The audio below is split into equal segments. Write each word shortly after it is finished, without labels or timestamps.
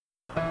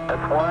It's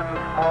one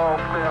small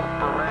step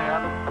for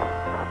man,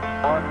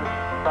 one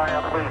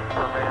giant leap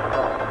for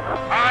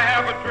mankind. I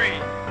have a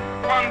dream.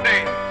 One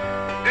day,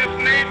 this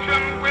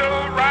nation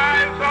will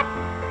rise up,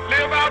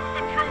 live out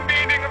the true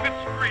meaning of its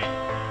creed.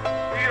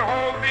 We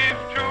hold these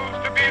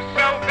truths to be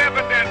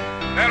self-evident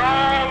that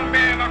all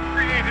men are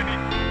created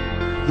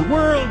equal. The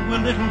world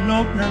will little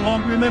note no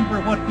longer remember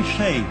what we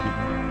say,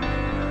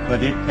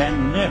 but it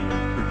can never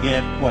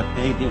forget what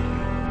they did.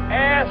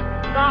 Ask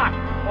not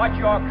what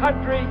your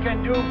country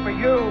can do for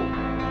you.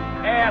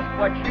 Ask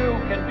what you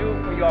can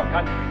do for your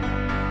country.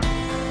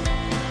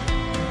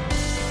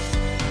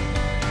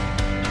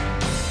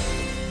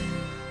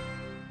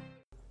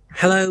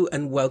 Hello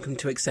and welcome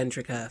to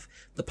Eccentric Earth,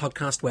 the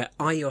podcast where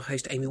I, your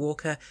host Amy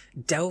Walker,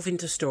 delve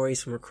into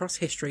stories from across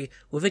history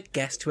with a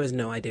guest who has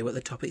no idea what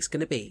the topic's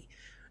going to be.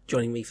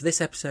 Joining me for this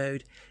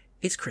episode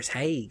is Chris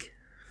Haig.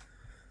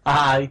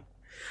 Hi.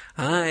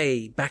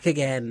 Hi, back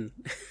again.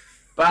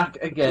 Back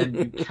again.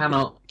 You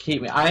cannot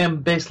keep me. I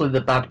am basically the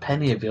bad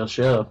penny of your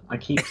show. I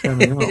keep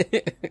turning up.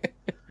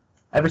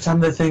 Every time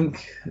they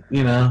think,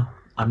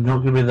 I'm not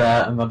going to be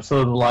there, and I'm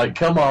sort of like,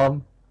 come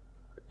on,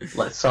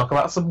 let's talk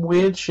about some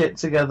weird shit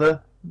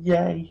together.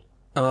 Yay.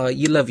 Oh,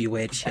 you love your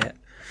weird shit.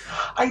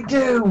 I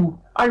do.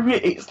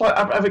 It's like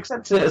I've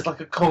accepted it as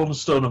like a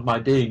cornerstone of my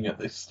being at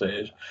this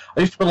stage.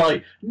 I used to be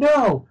like,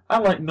 no, I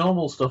like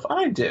normal stuff.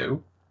 I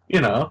do.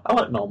 I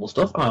like normal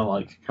stuff, and I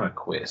like kind of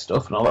queer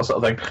stuff and all that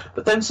sort of thing.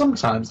 But then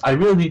sometimes I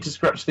really need to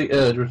scratch the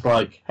urge with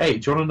like, hey,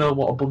 do you want to know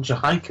what a bunch of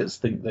hikers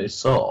think they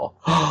saw?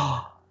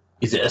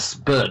 Is it a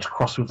bird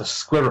crossed with a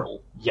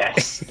squirrel?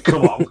 Yes.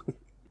 Come on.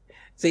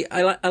 See,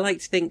 I like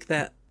to think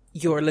that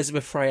your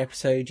Elizabeth Fry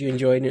episode you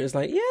enjoyed, and it was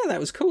like, yeah, that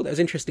was cool, that was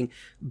interesting.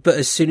 But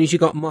as soon as you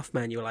got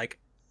Mothman, you were like,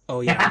 oh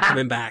yeah, I'm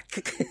coming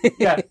back.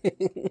 Yeah.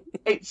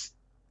 It's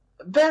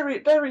very,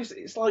 very,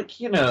 it's like,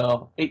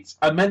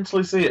 I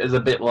mentally see it as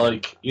a bit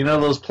like,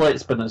 those plate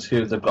spinners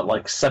who they've got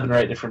like 7 or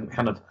 8 different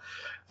kind of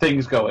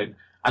things going.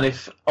 And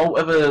if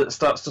ever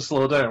starts to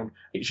slow down,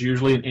 it's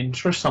usually an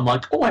interest. I'm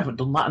like, I haven't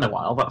done that in a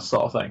while, that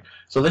sort of thing.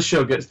 So this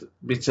show gets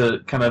me to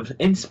kind of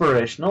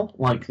inspirational,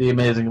 like The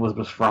Amazing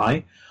Elizabeth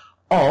Fry.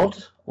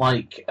 Odd,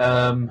 like,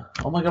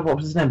 oh my god, what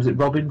was his name? Is it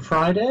Robin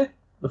Friday?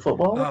 The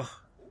footballer? Oh,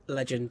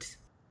 legend.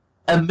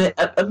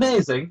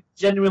 Amazing,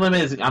 genuinely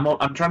amazing.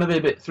 I'm trying to be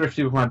a bit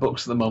thrifty with my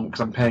books at the moment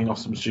because I'm paying off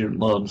some student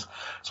loans,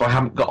 so I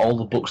haven't got all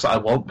the books that I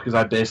want because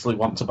I basically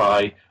want to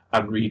buy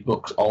and read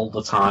books all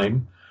the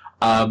time.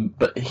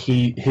 But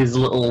his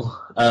little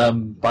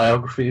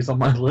biography is on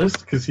my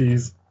list because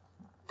he's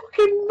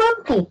fucking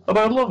mental and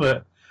I love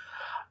it.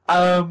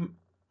 And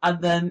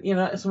then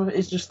some of it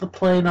is just the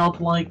plain old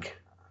like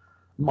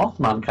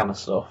Mothman kind of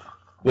stuff,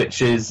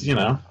 which is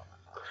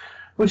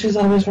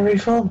always very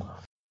fun.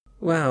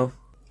 Well,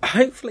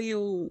 hopefully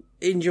you'll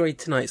enjoy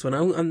tonight's one.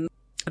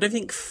 I don't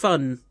think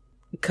fun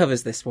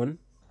covers this one.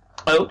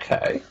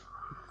 Okay.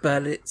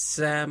 But it's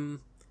an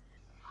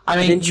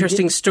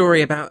interesting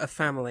story about a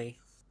family.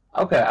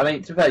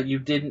 Okay, to be fair, you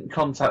didn't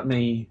contact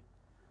me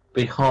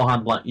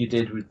beforehand like you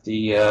did with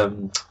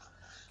I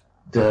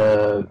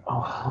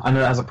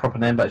know it has a proper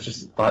name, but it's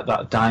just like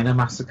that diner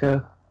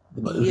massacre.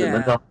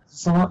 Yeah.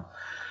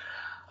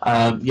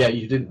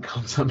 You didn't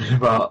contact me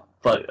about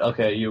like,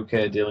 okay, are you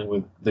okay dealing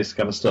with this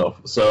kind of stuff?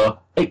 So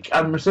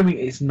I'm assuming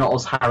it's not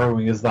as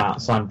harrowing as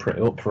that, so I'm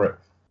pretty up for it.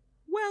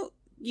 Well,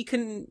 you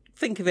can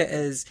think of it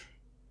as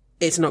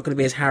it's not going to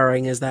be as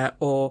harrowing as that,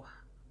 or,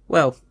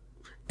 well,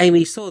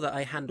 Amy saw that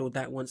I handled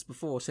that once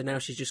before, so now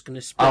she's just going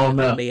to spring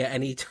on me at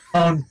any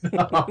time. Oh,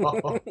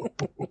 no.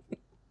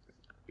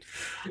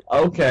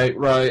 Okay,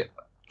 right.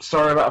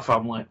 Story about a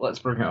family. Let's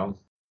bring it on.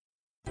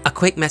 A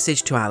quick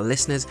message to our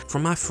listeners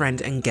from our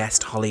friend and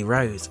guest Holly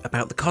Rose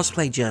about the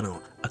Cosplay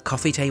Journal, a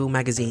coffee table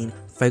magazine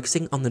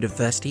focusing on the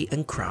diversity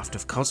and craft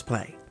of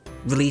cosplay.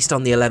 Released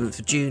on the 11th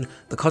of June,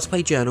 the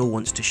Cosplay Journal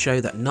wants to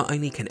show that not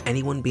only can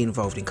anyone be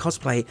involved in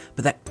cosplay,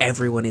 but that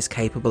everyone is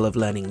capable of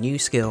learning new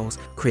skills,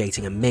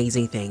 creating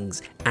amazing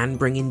things, and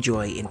bringing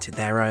joy into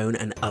their own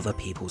and other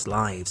people's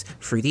lives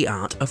through the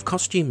art of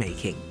costume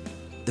making.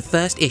 The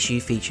first issue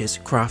features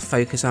craft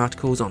focus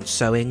articles on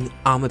sewing,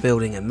 armour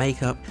building and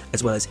makeup,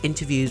 as well as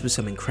interviews with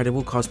some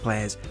incredible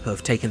cosplayers who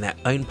have taken their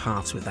own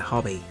paths with their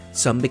hobby,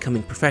 some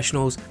becoming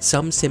professionals,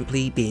 some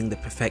simply being the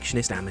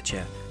perfectionist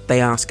amateur. They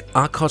ask,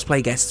 are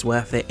cosplay guests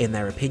worth it in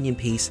their opinion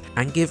piece,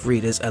 and give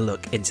readers a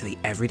look into the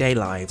everyday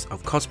lives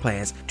of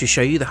cosplayers to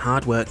show you the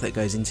hard work that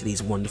goes into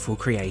these wonderful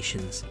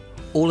creations.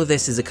 All of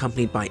this is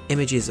accompanied by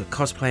images of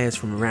cosplayers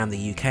from around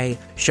the UK,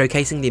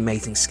 showcasing the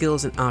amazing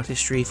skills and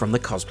artistry from the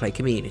cosplay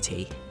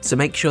community. So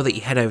make sure that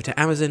you head over to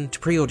Amazon to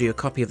pre-order your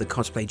copy of the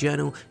Cosplay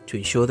Journal to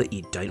ensure that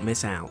you don't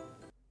miss out.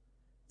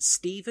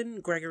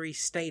 Stephen Gregory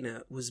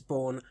Stainer was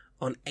born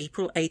on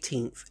April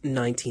 18th,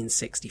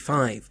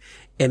 1965,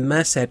 in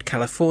Merced,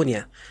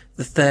 California,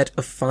 the third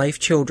of 5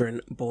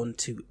 children born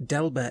to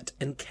Delbert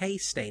and Kay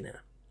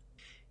Stainer.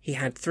 He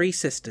had 3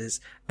 sisters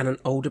and an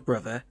older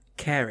brother,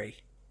 Carey.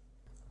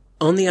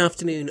 On the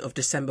afternoon of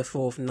December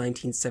 4th,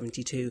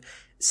 1972,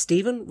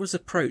 Stephen was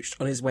approached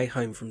on his way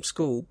home from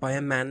school by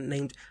a man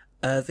named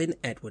Irvin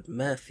Edward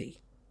Murphy.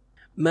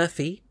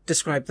 Murphy,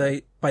 described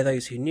by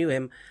those who knew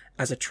him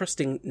as a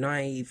trusting,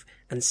 naive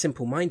and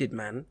simple-minded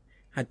man,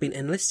 had been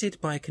enlisted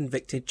by a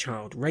convicted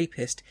child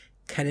rapist,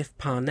 Kenneth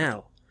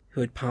Parnell,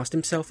 who had passed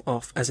himself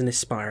off as an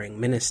aspiring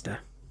minister.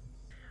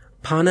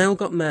 Parnell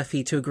got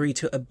Murphy to agree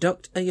to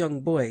abduct a young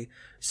boy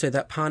so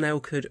that Parnell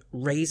could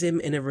raise him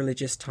in a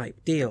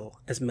religious-type deal,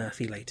 as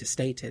Murphy later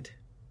stated.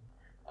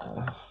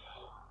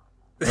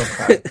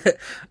 Okay.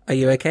 Are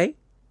you okay?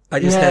 I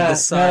just heard the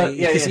sigh.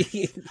 Yeah.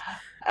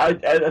 I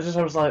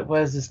was like,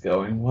 where's this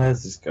going?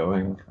 Where's this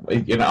going?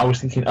 You know, I was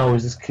thinking, oh,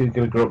 is this kid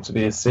going to grow up to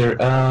be a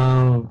serial...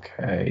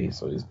 Okay,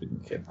 so he's been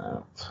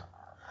kidnapped.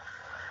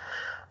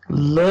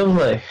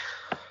 Lovely.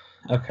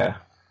 Okay.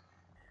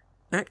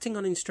 Acting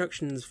on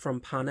instructions from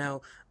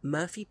Parnell,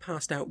 Murphy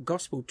passed out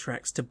gospel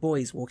tracts to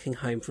boys walking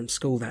home from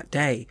school that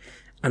day,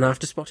 and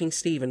after spotting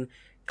Stephen,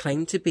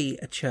 claimed to be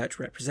a church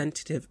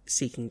representative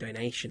seeking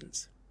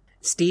donations.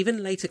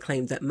 Stephen later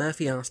claimed that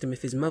Murphy asked him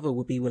if his mother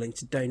would be willing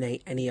to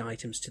donate any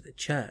items to the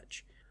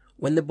church.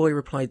 When the boy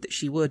replied that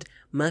she would,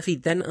 Murphy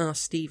then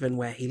asked Stephen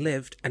where he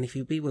lived and if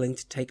he would be willing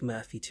to take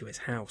Murphy to his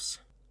house.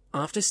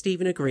 After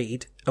Stephen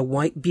agreed, a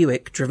white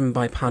Buick driven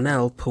by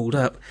Parnell pulled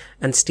up,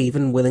 and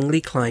Stephen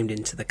willingly climbed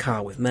into the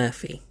car with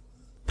Murphy.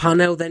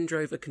 Parnell then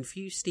drove a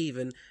confused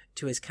Stephen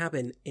to his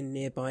cabin in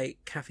nearby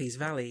Caffey's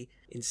Valley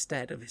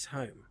instead of his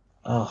home.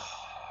 Oh.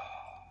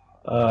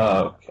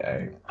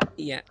 Okay.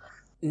 Yeah.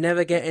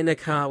 Never get in a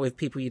car with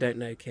people you don't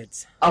know,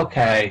 kids.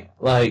 Okay.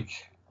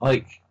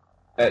 Okay.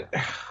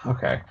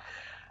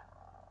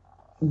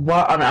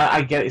 Well, I mean,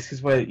 I get it. It's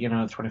because we're, the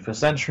 21st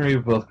century.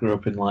 We both grew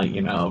up in,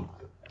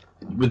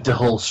 with the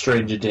whole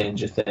stranger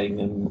danger thing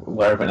and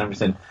wherever and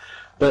everything.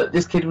 But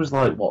this kid was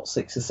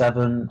 6 or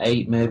 7,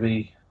 8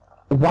 maybe.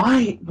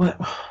 Why?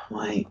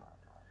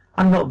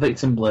 I'm not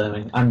victim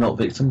blaming. I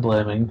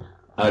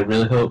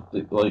really hope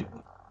that,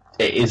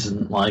 it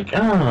isn't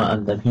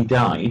and then he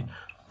died.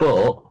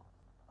 But,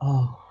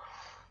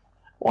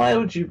 why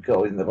would you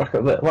go in the back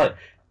of it?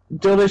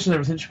 Donation and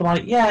everything, she'd be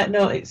like, yeah,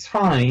 no, it's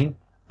fine.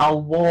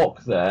 I'll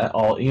walk there.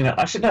 Or,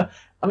 actually, no.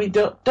 I mean,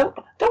 don't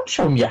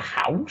show me your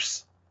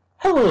house.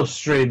 Hello,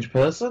 strange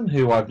person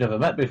who I've never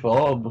met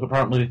before, but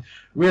apparently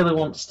really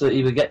wants to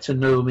either get to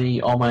know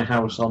me or my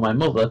house or my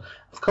mother.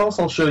 Of course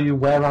I'll show you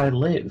where I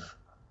live.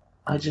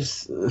 I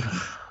don't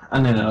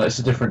know, it's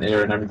a different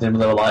era and everything, but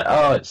they were like,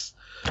 oh, it's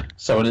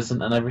so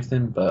innocent and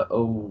everything, but,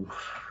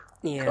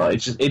 yeah. God, it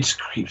just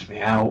creeps me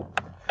out.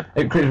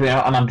 It creeps me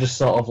out, and I'm just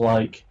sort of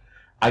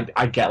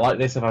I get like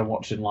this if I'm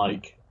watching,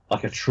 like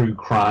a true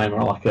crime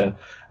or,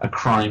 a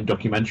crime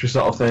documentary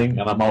sort of thing,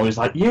 and I'm always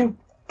like, you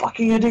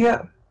fucking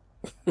idiot!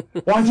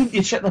 Why didn't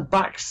you check the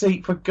back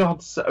seat, for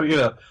God's sake?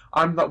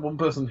 I'm that one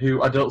person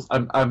who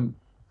I'm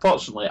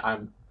fortunately,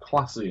 I'm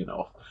classy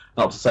enough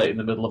not to say it in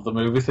the middle of the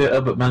movie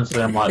theatre, but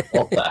mentally I'm like,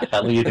 what the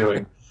hell are you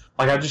doing?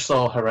 I just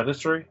saw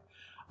Hereditary,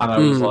 and I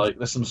was like,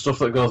 there's some stuff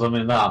that goes on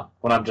in that,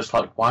 when I'm just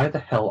like, why the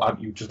hell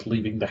aren't you just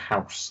leaving the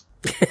house?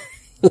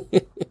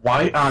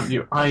 Why aren't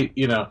you? I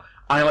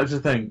like to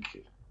think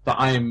that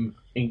I'm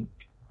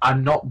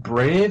not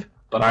brave,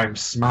 but I'm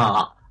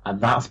smart. And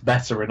that's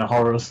better in a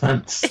horror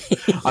sense.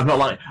 I'm not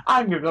like,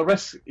 I'm going to go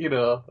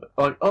rescue,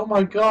 oh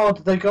my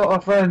God, they got our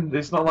friend.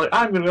 It's not like,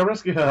 I'm going to go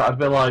rescue her. I'd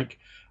be like,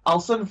 I'll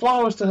send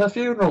flowers to her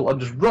funeral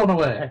and just run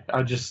away.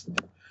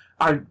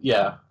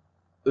 Yeah.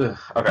 Ugh,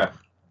 okay.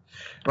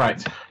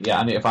 Right. Yeah,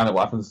 I need to find out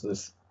what happens to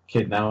this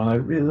kid now, and I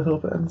really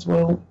hope it ends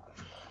well.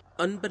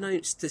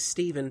 Unbeknownst to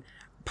Stephen,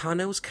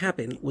 Parnell's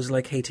cabin was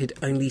located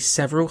only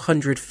several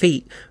hundred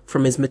feet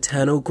from his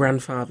maternal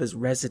grandfather's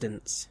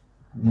residence.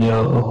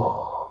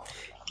 No.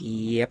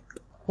 Yep.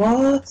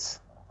 What?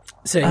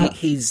 So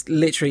he's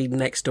literally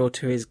next door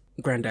to his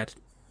granddad.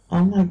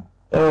 Oh my...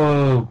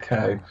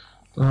 Okay.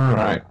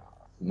 Alright.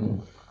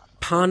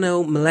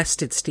 Parnell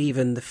molested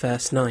Stephen the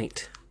first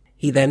night.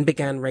 He then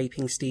began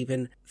raping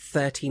Stephen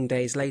 13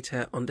 days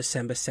later on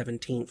December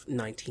 17th,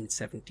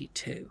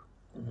 1972.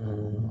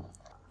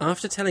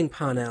 After telling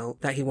Parnell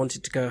that he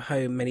wanted to go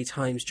home many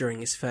times during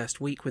his first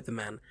week with the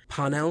man,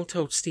 Parnell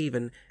told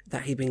Stephen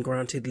that he'd been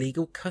granted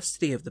legal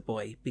custody of the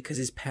boy because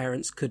his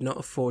parents could not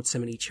afford so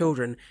many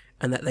children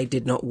and that they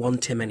did not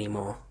want him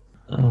anymore.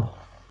 Oh.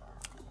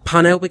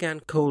 Parnell began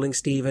calling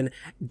Stephen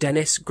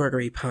Dennis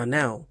Gregory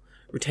Parnell,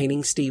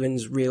 retaining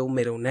Stephen's real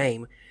middle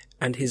name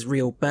and his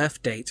real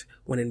birth date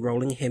when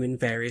enrolling him in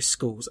various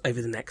schools over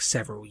the next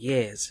several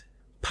years.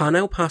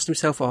 Parnell passed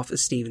himself off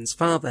as Stephen's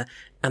father,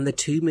 and the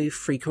two moved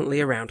frequently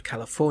around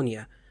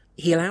California.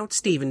 He allowed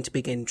Stephen to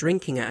begin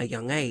drinking at a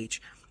young age,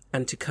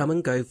 and to come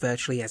and go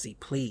virtually as he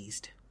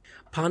pleased.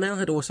 Parnell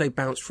had also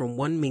bounced from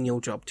one menial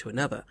job to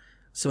another,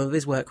 some of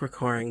his work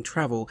requiring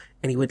travel,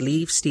 and he would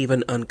leave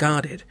Stephen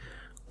unguarded,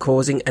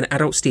 causing an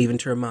adult Stephen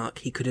to remark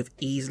he could have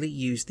easily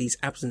used these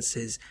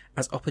absences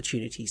as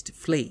opportunities to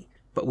flee,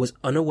 but was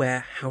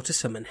unaware how to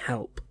summon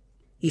help.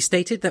 He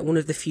stated that one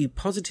of the few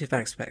positive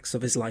aspects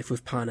of his life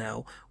with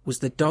Parnell was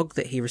the dog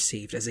that he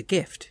received as a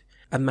gift,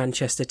 a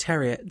Manchester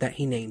Terrier that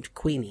he named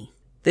Queenie.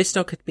 This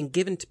dog had been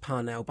given to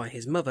Parnell by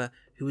his mother,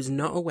 who was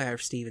not aware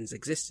of Stephen's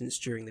existence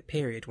during the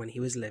period when he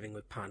was living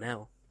with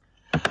Parnell.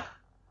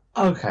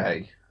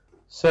 Okay,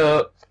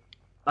 so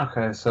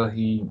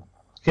he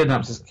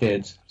kidnaps his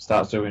kid,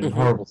 starts doing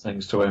horrible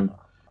things to him,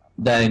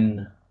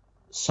 then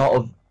sort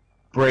of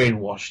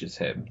brainwashes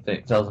him.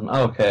 Tells him,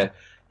 okay,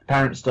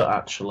 parents don't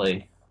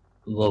actually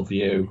love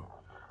you,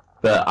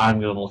 but I'm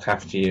going to look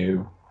after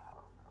you.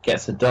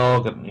 Gets a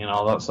dog and, you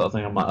know, that sort of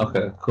thing. I'm like,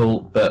 okay,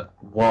 cool, but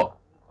what?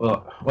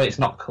 Well, wait, it's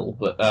not cool,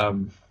 but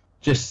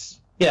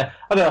just, yeah,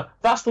 I don't know.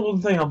 That's the one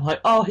thing I'm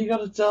like, oh, he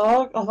got a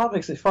dog? Oh, that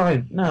makes it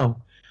fine.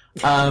 No.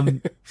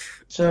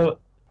 So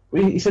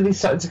he said he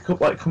started to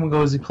come and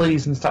go as he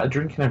pleased and started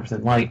drinking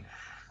everything. Like,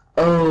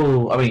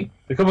 oh, I mean,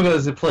 the come and go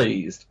as he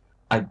pleased,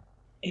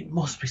 it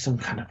must be some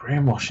kind of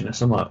brainwashing or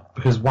something,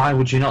 because why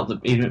would you not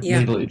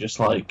immediately just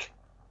like,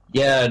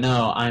 yeah,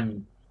 no,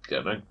 I'm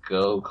gonna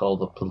go call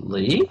the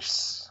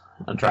police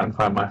and try and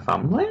find my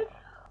family?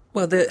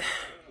 Well,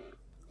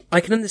 I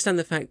can understand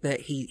the fact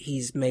that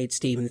he's made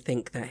Stephen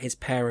think that his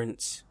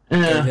parents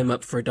gave him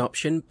up for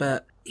adoption,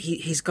 but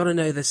he's got to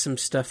know there's some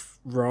stuff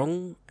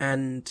wrong,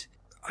 and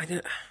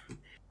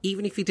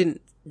even if he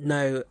didn't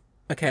know,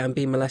 okay, I'm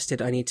being molested,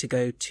 I need to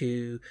go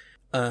to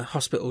a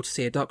hospital to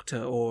see a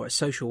doctor or a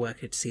social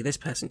worker to see this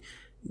person,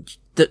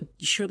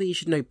 surely you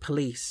should know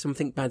police,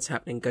 something bad's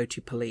happening, go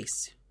to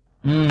police.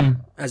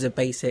 As a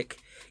basic,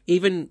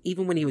 even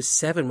when he was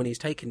 7, when he was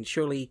taken,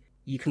 surely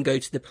you can go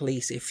to the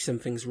police if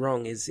something's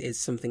wrong, is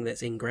something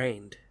that's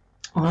ingrained.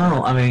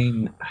 Well, I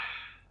mean,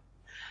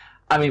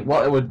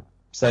 what I would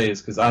say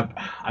is, because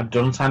I've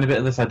done a tiny bit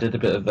of this. I did a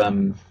bit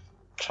of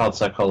child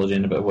psychology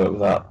and a bit of work with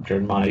that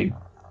during my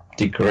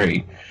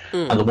degree.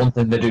 And the one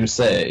thing they do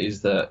say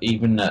is that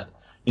even at,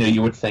 you know,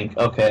 you would think,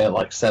 okay,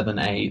 like 7,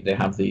 8, they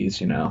have these,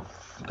 you know,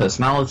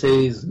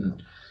 personalities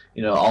and,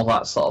 you know, all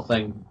that sort of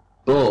thing.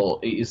 But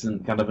it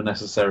isn't kind of a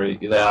necessary.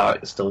 They are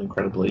still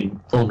incredibly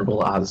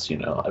vulnerable, as, you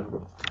know,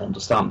 everyone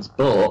understands.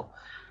 But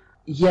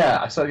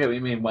yeah, I sort of get what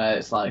you mean. Where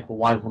it's like, well,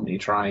 why wouldn't he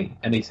try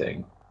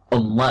anything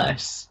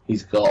unless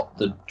he's got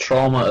the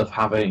trauma of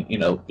having, you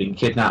know, being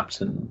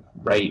kidnapped and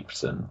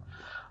raped and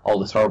all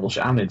this horrible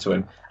shit happening to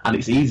him, and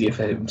it's easier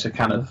for him to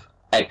kind of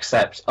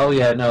accept, oh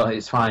yeah, no,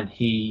 it's fine.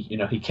 He, you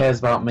know, he cares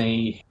about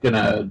me.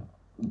 Gonna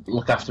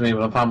look after me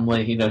with my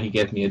family, you know, he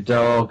gave me a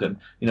dog, and,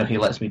 you know, he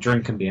lets me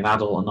drink and be an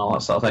adult and all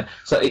that sort of thing.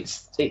 So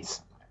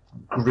it's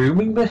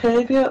grooming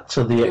behaviour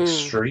to the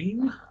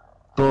extreme,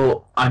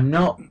 but I'm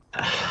not...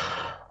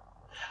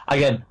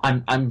 Again,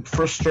 I'm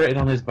frustrated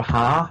on his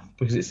behalf,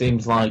 because it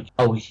seems like,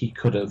 oh, he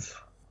could have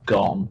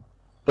gone,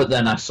 but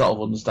then I sort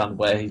of understand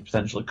where he's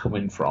potentially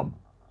coming from,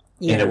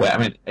 in a way. I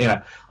mean,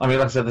 like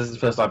I said, this is the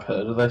first I've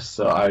heard of this,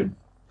 so I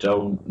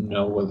don't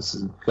know where this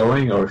is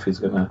going or if he's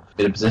going to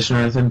be in a position or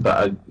anything,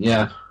 but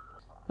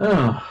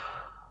oh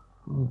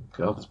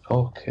God, this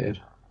poor kid.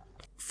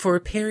 For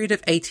a period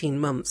of 18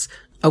 months,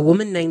 a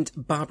woman named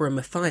Barbara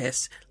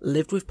Mathias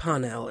lived with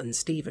Parnell and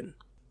Stephen.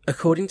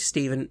 According to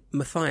Stephen,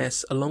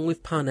 Mathias, along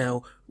with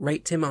Parnell,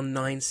 raped him on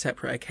 9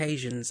 separate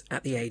occasions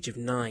at the age of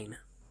 9.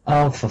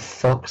 Oh, for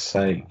fuck's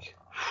sake.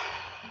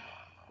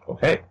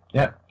 Okay,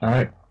 yeah,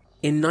 alright.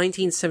 In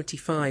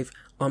 1975,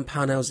 on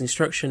Parnell's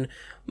instruction,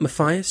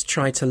 Mathias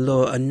tried to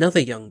lure another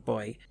young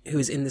boy, who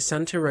was in the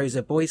Santa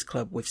Rosa Boys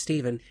Club with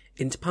Stephen,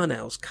 into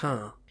Parnell's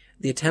car.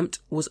 The attempt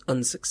was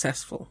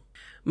unsuccessful.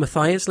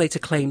 Mathias later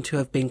claimed to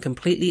have been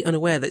completely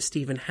unaware that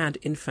Stephen had,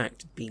 in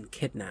fact, been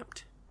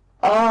kidnapped.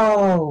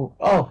 Oh,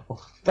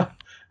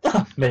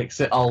 that makes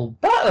it all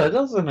better,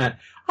 doesn't it?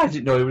 I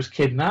didn't know he was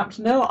kidnapped.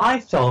 No, I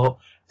thought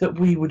that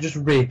we were just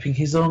raping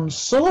his own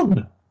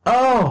son.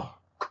 Oh,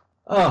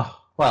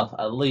 well,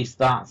 at least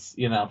that's,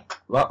 you know,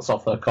 that's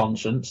off her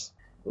conscience.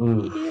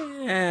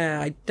 Ooh. Yeah,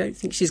 I don't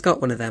think she's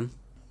got one of them.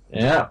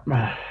 Yeah.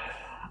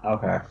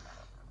 Okay.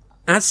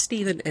 As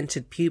Stephen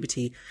entered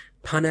puberty,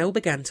 Parnell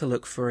began to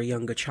look for a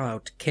younger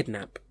child to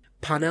kidnap.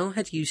 Parnell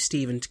had used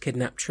Stephen to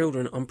kidnap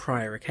children on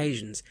prior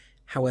occasions.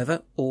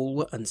 However, all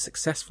were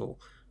unsuccessful,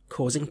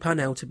 causing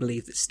Parnell to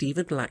believe that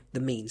Stephen lacked the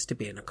means to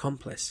be an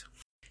accomplice.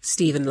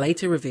 Stephen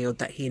later revealed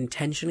that he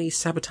intentionally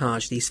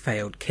sabotaged these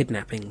failed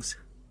kidnappings.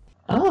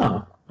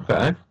 Ah,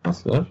 okay,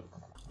 that's good.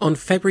 On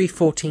February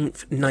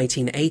 14th,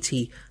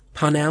 1980,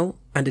 Parnell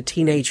and a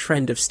teenage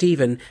friend of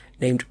Stephen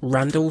named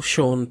Randall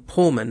Sean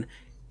Porman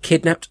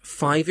kidnapped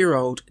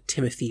 5-year-old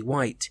Timothy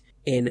White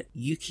in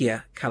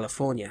Ukiah,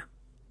 California.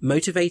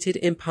 Motivated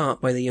in part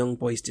by the young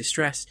boy's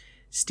distress,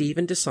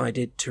 Stephen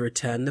decided to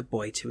return the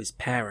boy to his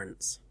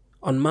parents.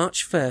 On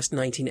March 1st,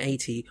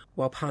 1980,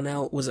 while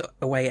Parnell was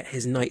away at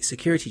his night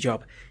security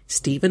job,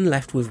 Stephen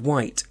left with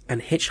White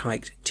and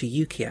hitchhiked to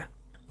Ukiah.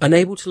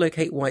 Unable to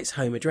locate White's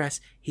home address,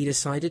 he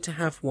decided to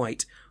have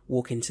White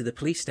walk into the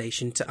police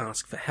station to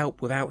ask for help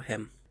without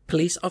him.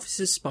 Police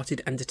officers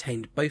spotted and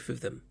detained both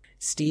of them.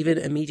 Stephen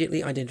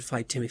immediately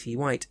identified Timothy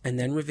White and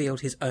then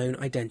revealed his own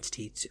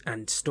identity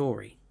and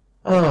story.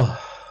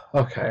 Oh,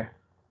 okay.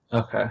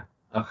 They're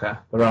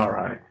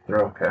alright.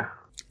 They're okay.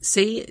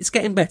 See, it's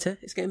getting better.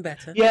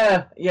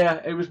 Yeah,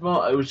 it was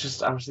more, I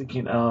was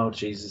thinking, oh,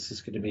 Jesus,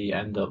 it's going to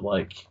end up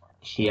like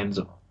he ends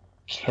up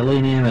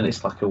killing him, and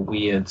it's like a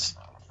weird,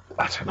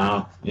 I don't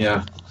know,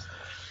 yeah.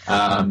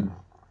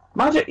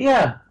 Magic,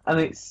 yeah, and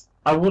it's,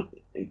 I would,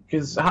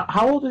 because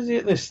how old is he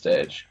at this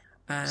stage?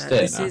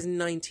 This is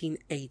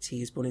 1980,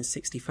 he's born in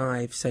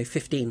 65, so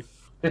 15.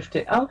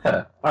 15,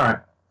 okay, alright.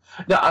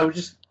 No,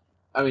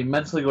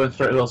 mentally going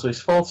through it also,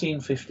 he's 14,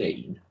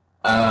 15.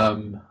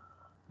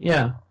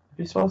 Yeah, if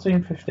he's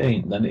 14,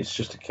 15, then it's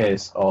just a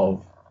case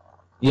of,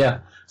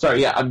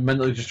 I'm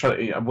mentally just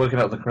I'm working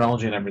out the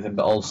chronology and everything,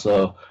 but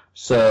also,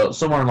 so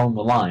somewhere along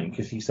the line,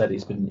 because he said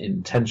he's been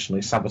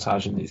intentionally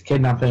sabotaging these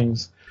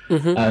kidnappings,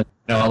 and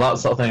all that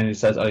sort of thing, and he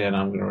says, I'm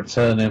going to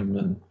return him,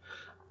 and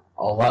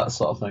all that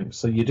sort of thing.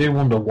 So you do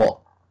wonder what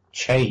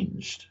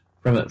changed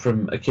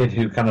from a kid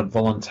who kind of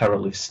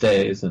voluntarily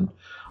stays and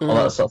all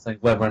that sort of thing,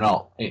 whether or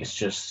not it's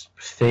just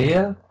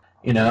fear,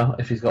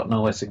 if he's got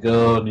nowhere to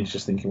go and he's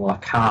just thinking, well, I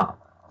can't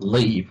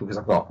leave because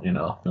I've got,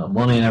 no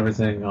money and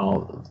everything,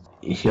 or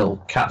he'll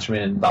catch me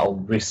and that'll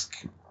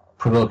risk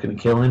provoking and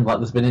killing him. Like,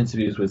 there's been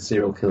interviews with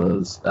serial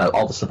killers,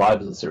 all the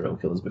survivors of serial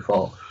killers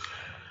before,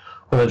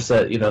 where they've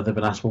said, they've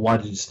been asked, well, why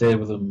did you stay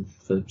with them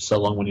for so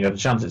long when you had a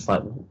chance? It's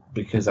like,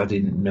 because I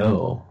didn't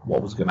know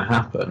what was going to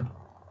happen.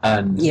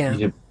 And,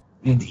 you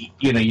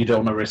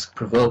don't want to risk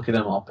provoking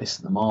them or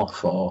pissing them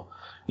off, or,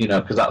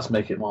 because that's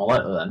making it more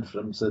likely then for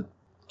them to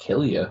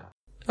kill you.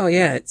 Oh,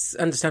 yeah, it's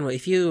understandable.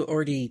 If you're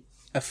already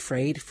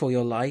afraid for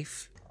your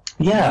life,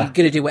 you're going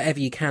to do whatever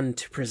you can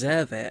to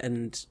preserve it,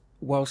 and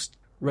whilst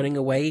running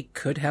away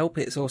could help,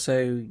 it's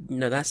also,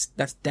 that's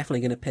definitely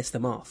going to piss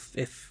them off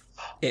if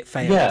it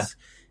fails. Yeah.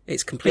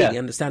 It's completely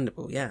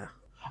understandable, yeah.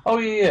 Oh,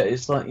 yeah,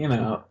 it's like,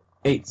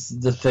 it's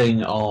the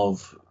thing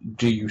of,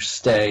 do you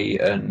stay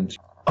and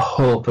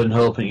hope and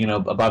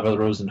abide by the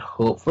rules and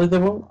hopefully they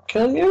won't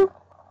kill you?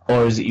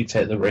 Or is it you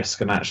take the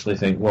risk and actually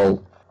think,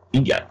 well,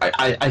 yeah,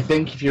 I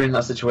think if you're in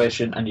that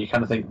situation and you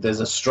kind of think there's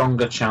a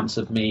stronger chance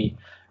of me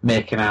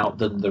making out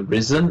than there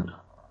isn't,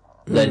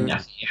 then I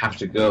think you have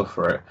to go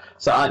for it.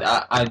 So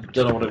I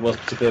don't know what it was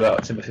particularly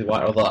about Timothy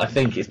White, although I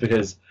think it's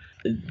because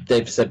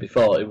they've said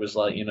before, it was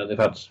like, they've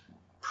had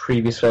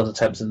previous failed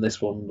attempts, and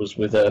this one was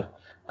with a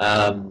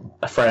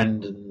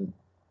friend, and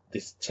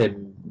this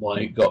Tim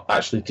White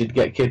did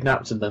get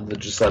kidnapped, and then they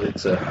decided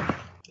to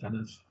kind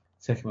of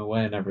take him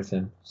away and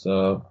everything.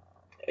 So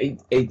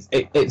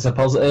it's a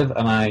positive,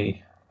 and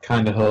I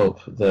kind of hope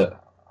that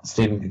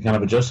Stephen can kind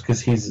of adjust,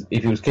 because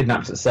if he was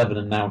kidnapped at 7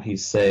 and now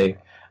he's, say,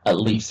 at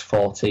least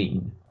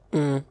 14,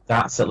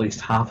 that's at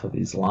least half of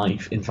his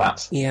life. In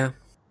fact,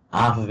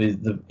 half of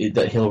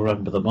that he'll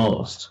remember the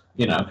most.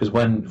 Because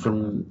when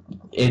from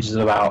ages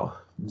of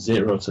about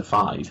 0 to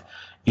 5,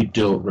 you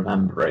don't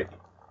remember it.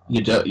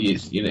 You don't.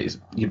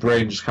 Your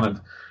brain just kind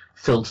of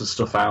filters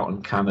stuff out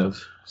and kind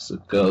of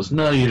goes,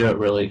 no, you don't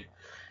really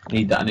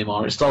need that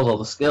anymore. It stores all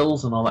the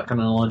skills and all that kind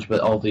of knowledge,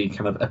 but all the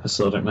kind of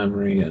episodic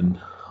memory and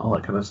all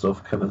that kind of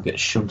stuff kind of gets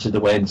shunted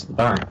away into the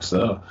back.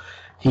 So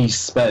he's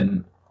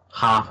spent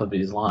half of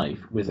his life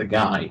with a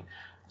guy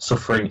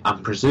suffering,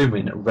 I'm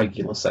presuming,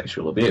 regular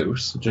sexual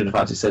abuse. During the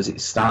fact, he says he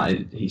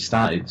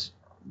started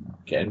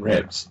getting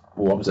raped,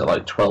 what was it,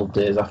 like 12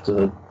 days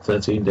after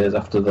 13 days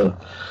after the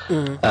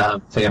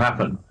thing had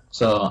happened.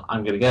 So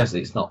I'm going to guess that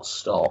it's not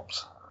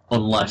stopped,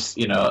 unless,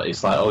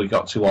 it's like, he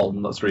got too old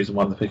and that's the reason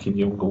why they're picking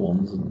younger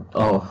ones. And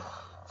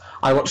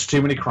I watch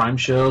too many crime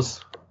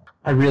shows.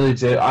 I really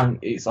do.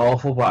 It's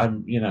awful, but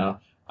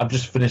I've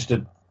just finished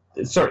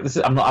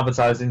I'm not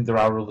advertising, there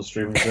are other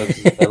streaming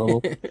services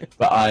available,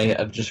 but I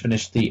have just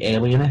finished The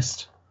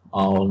Alienist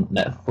on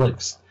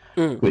Netflix,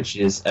 which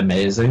is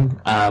amazing,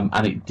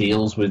 and it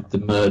deals with the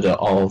murder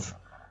of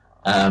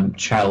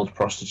child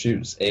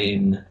prostitutes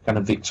in kind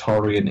of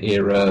Victorian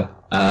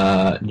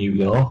era New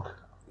York.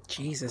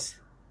 Jesus.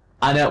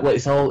 I know, well,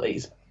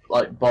 it's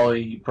like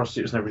boy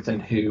prostitutes and everything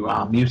who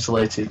are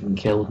mutilated and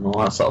killed and all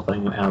that sort of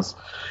thing, and it has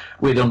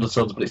weird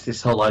undertones, but it's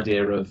this whole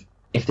idea of,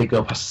 if they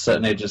go past a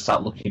certain age and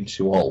start looking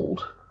too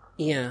old,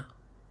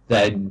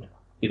 then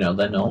they're no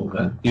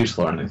longer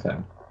useful or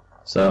anything.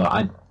 So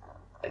I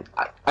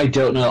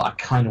don't know. I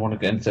kind of want to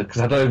get into it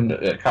because I can't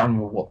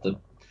remember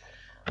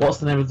what's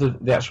the name of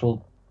the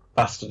actual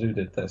bastard who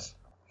did this.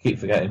 I keep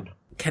forgetting.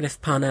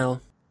 Kenneth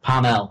Parnell.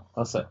 Parnell,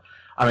 that's it.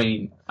 I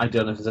mean, I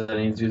don't know if there's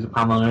any interviews with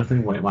Parnell or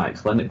anything where he might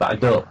explain it, but I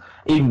don't.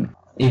 Even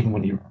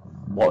when you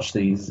watch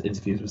these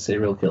interviews with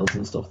serial killers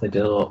and stuff, they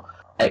don't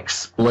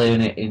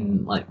explain it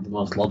in like the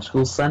most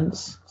logical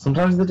sense.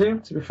 Sometimes they do,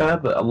 to be fair,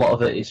 but a lot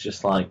of it is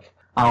just like,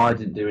 I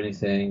didn't do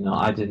anything, or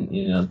I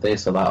didn't,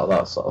 this or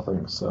that sort of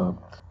thing. So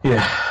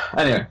yeah.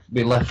 Anyway,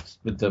 we left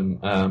with them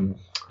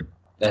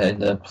in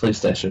the police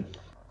station.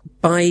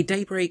 By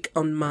daybreak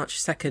on March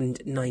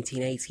 2nd,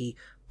 1980,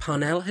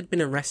 Parnell had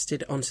been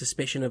arrested on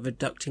suspicion of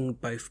abducting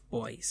both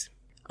boys.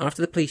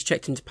 After the police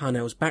checked into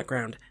Parnell's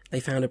background, they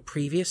found a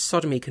previous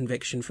sodomy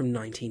conviction from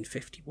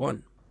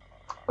 1951.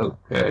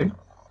 Okay.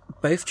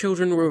 Both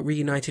children were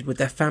reunited with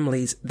their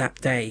families that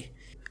day.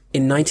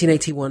 In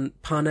 1981,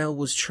 Parnell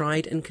was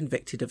tried and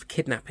convicted of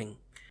kidnapping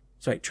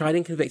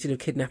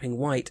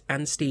White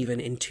and Stephen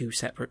in 2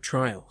 separate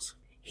trials.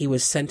 He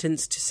was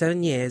sentenced to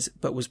 7 years,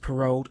 but was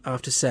paroled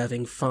after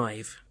serving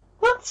 5.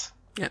 What?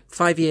 Yeah,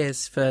 5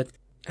 years for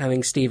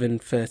having Stephen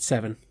for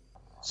 7.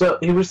 So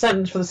he was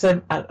sentenced for the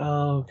same...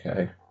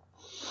 okay.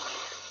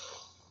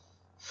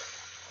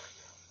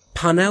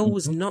 Parnell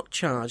was not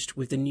charged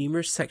with the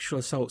numerous sexual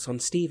assaults on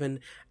Stephen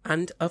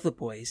and other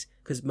boys,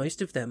 because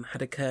most of them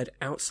had occurred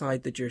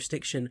outside the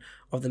jurisdiction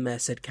of the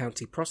Merced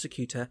County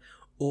prosecutor,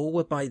 or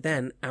were by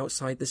then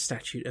outside the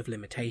statute of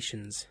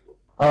limitations.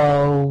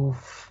 Oh,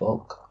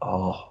 fuck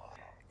off.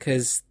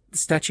 Because the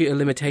statute of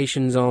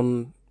limitations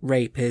on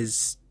rape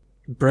is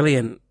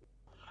brilliant.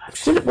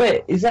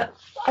 Wait, is that...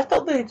 I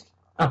thought they'd...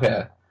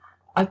 Okay.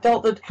 I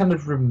thought they'd kind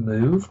of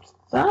removed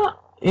that.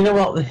 You know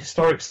what, the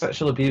historic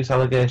sexual abuse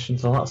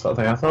allegations and all that sort of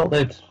thing. I thought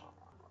they'd,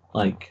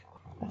 like...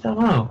 I don't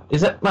know.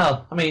 Is it...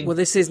 Well, I mean... Well,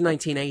 this is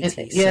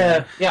 1980.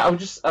 Yeah, yeah,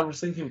 I was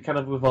thinking kind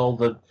of with all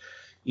the,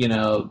 you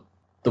know,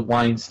 the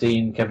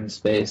Weinstein, Kevin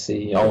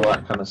Spacey, all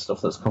that kind of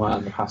stuff that's come out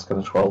in the past kind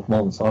of 12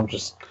 months. I was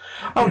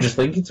just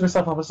thinking to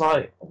myself, I was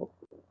like,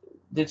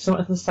 did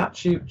something in the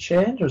statute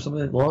change or something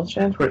in the law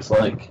change where it's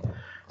like,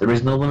 there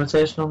is no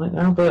limitation on it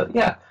now? But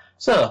yeah,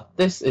 so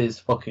this is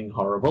fucking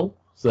horrible.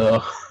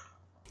 So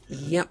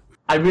Yep.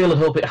 I really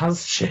hope it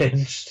has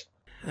changed.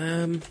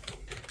 I'm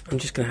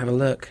just going to have a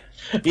look.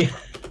 Yeah.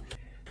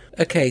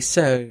 Okay,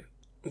 so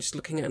I'm just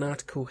looking at an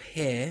article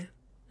here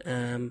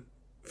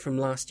from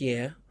last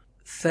year.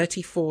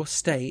 34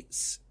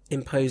 states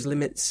impose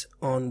limits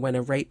on when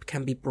a rape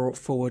can be brought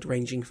forward,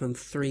 ranging from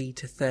 3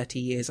 to 30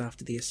 years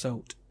after the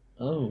assault.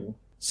 Oh.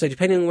 So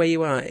depending on where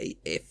you are,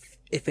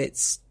 if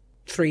it's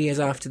 3 years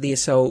after the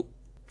assault,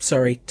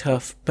 sorry,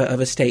 tough, but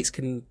other states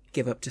can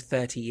give up to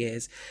 30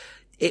 years.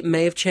 It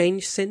may have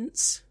changed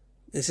since.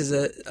 This is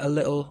a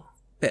little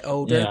bit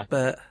older, Yeah.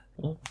 but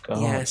Oh,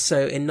 God. yeah, so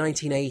in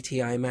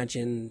 1980, I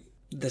imagine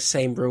the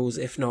same rules,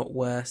 if not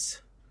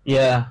worse.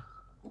 Yeah.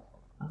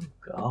 Oh,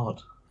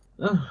 God.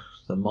 Oh,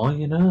 the more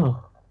you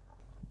know.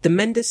 The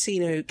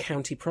Mendocino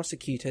County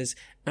prosecutors,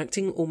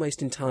 acting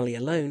almost entirely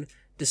alone,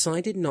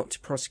 decided not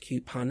to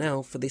prosecute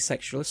Parnell for the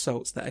sexual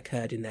assaults that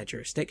occurred in their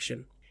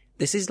jurisdiction.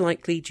 This is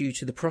likely due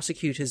to the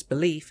prosecutors'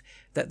 belief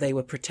that they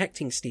were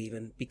protecting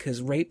Stephen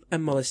because rape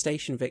and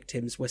molestation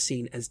victims were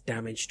seen as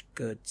damaged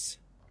goods.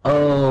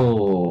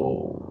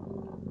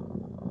 Oh.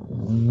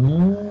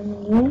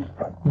 No.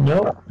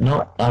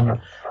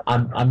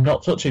 I'm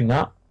not touching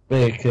that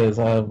because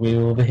we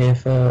will be here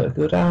for a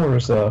good hour or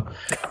so.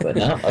 But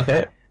no,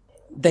 okay.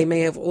 They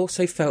may have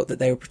also felt that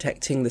they were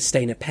protecting the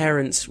Stainer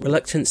parents'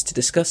 reluctance to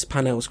discuss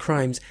Parnell's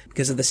crimes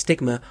because of the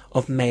stigma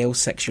of male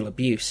sexual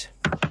abuse.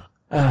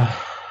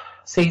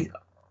 See,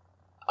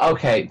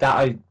 okay,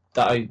 that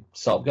I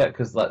sort of get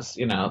because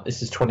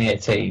this is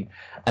 2018,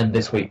 and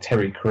this week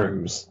Terry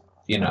Crews,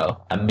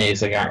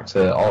 amazing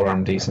actor, all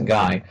around decent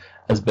guy,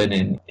 has been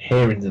in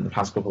hearings in the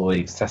past couple of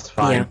weeks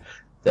testifying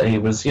that he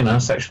was,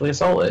 sexually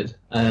assaulted.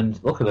 And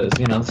look at us,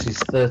 this is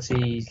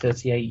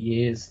 38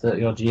 years,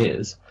 30 odd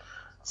years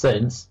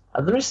since,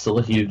 and there is still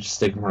a huge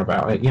stigma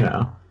about it.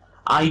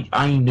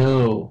 I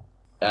know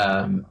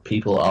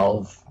people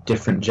of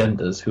different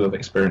genders who have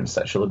experienced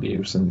sexual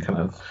abuse and kind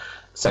of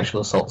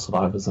sexual assault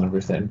survivors and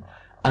everything,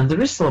 and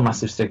there is still a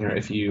massive stigma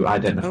if you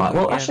identify.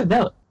 Actually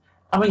no.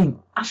 I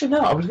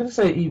was going to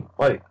say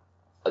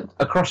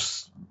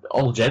across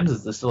all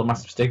genders, there's still a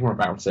massive stigma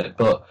about it,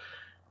 but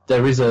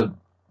there is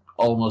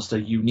almost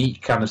a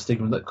unique kind of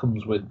stigma that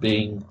comes with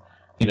being,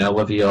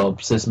 whether you're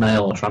cis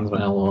male or trans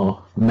male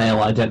or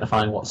male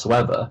identifying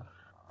whatsoever,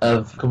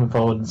 of coming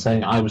forward and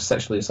saying, I was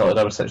sexually assaulted,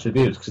 I was sexually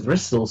abused, because there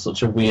is still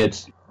such a weird,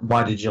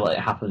 why did you let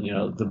it happen,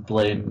 the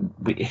blame,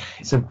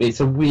 it's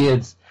a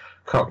weird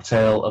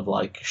cocktail of,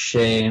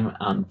 shame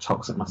and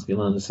toxic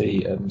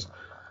masculinity and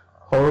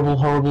horrible,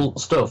 horrible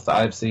stuff that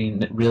I've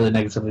seen really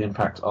negatively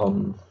impact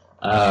on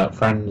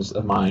friends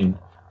of mine,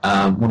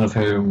 one of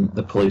whom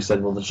the police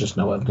said, well, there's just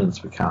no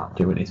evidence, we can't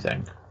do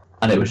anything.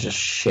 And it was just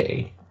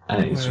shitty,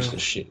 and it's just a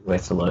shitty way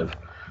to live.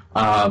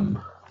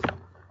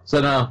 So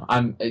no,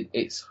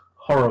 it's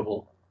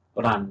horrible,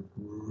 but I'm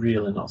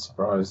really not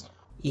surprised.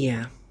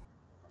 Yeah.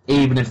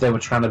 Even if they were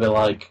trying to be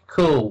like,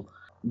 cool,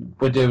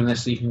 we're doing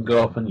this so you can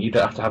go up and you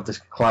don't have to have this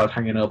cloud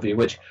hanging over you,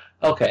 which,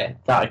 okay,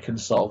 that I can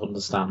sort of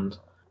understand.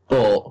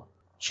 But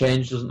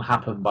change doesn't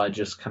happen by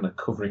just kind of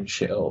covering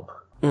shit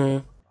up.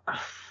 Mm.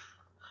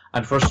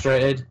 I'm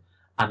frustrated,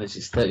 and this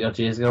is 30 odd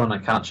years ago and I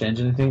can't change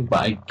anything, but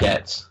I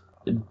get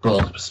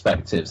both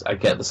perspectives. I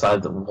get the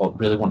side that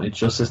really wanted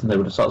justice and they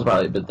would have talked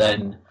about it, but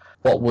then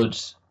what would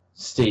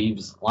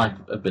Steve's life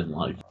have been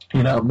like?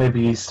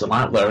 Maybe he's still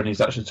out there and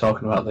he's actually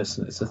talking about this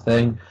and it's a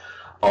thing,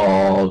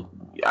 or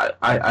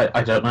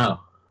I don't know.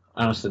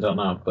 I honestly don't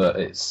know, but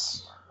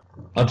it's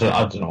I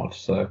don't know what to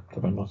say, to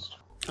be honest.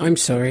 I'm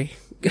sorry.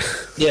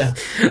 Yeah.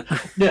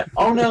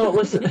 Oh no!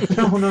 Listen.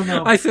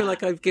 No. I feel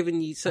like I've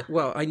given you.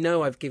 I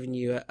know I've given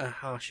you a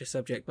harsher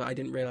subject, but I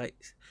didn't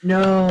realise.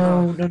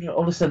 No.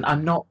 Oh, listen,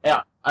 I'm not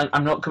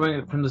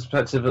coming from the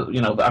perspective of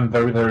that I'm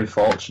very, very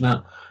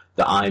fortunate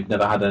that I've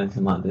never had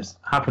anything like this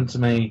happen to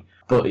me.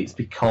 But it's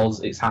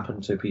because it's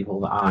happened to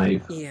people that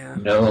I've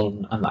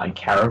known and that I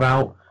care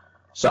about.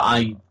 So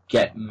I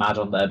get mad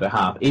on their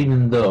behalf,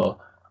 even though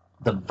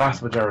the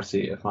vast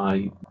majority of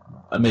my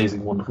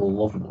amazing, wonderful,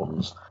 loved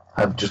ones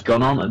have just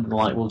gone on and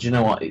like, well, do you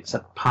know what? It's a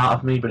part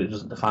of me, but it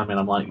doesn't define me. And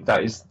I'm like,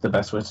 that is the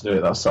best way to do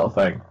it, that sort of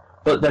thing.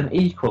 But then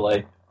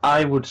equally,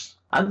 I would,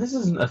 and this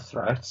isn't a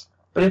threat,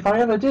 but if I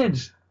ever did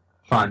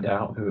find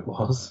out who it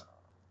was,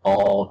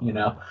 or, you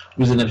know,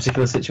 was in a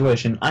particular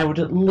situation, I would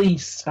at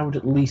least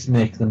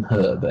make them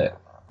hurt a bit.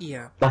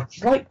 Yeah.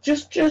 Like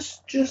just a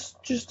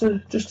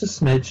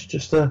smidge,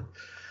 just a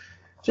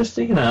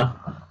you know,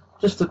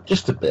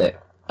 just a bit,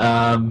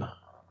 and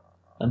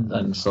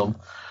then some.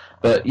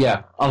 But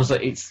yeah,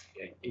 honestly,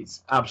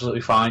 it's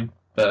absolutely fine.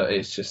 But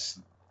it's just,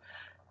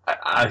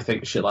 I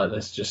think shit like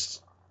this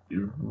just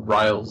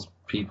riles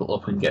people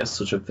up and gets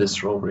such a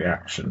visceral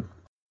reaction.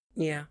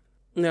 Yeah.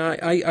 No,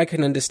 I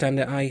can understand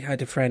it. I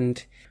had a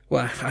friend,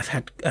 well, I've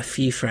had a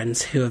few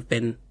friends who have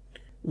been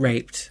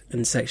raped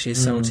and sexually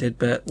assaulted,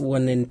 but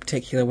one in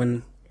particular,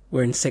 when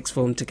we're in sixth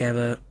form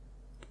together,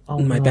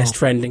 my best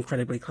friend,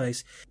 incredibly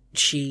close,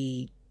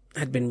 she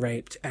had been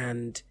raped,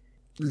 and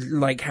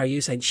like how you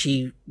said,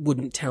 she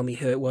wouldn't tell me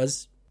who it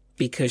was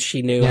because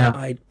she knew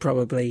I'd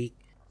probably,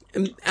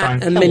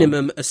 at a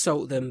minimum,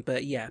 assault them,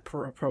 but yeah,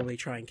 probably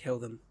try and kill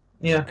them.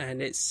 Yeah.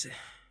 And it's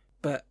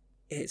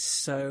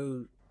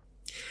so...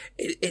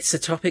 It's a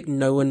topic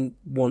no one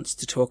wants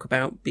to talk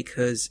about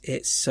because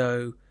it's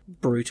so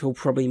brutal,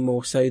 probably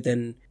more so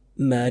than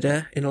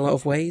murder in a lot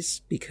of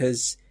ways,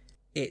 because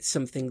it's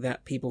something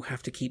that people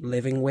have to keep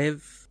living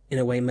with in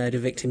a way murder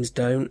victims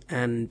don't,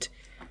 and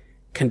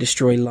can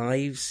destroy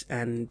lives.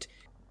 And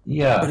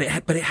but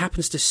it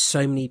happens to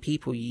so many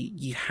people.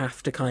 You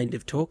have to kind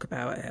of talk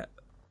about it.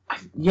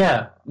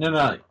 Yeah,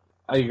 no,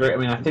 I agree. I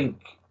mean, I think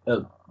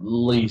at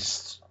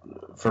least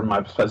from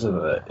my perspective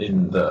of it,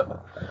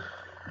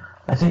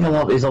 I think a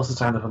lot of it is also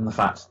tied up on the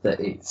fact that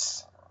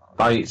it's,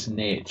 by its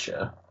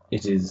nature,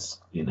 it is,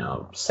 you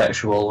know,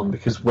 sexual, and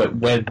because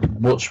we're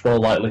much more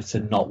likely to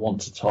not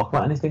want to talk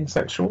about anything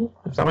sexual,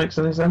 if that makes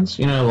any sense.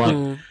 You know,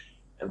 like,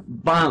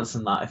 violence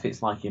and that, if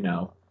it's like, you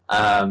know,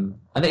 and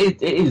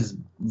it is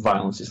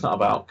violence, it's not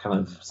about kind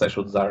of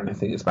sexual desire or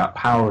anything, it's about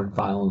power and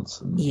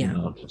violence and, you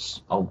know,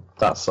 just all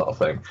that sort of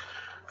thing.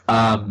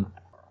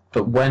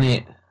 But when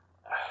it...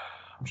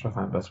 I'm trying to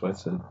find the best way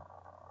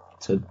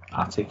to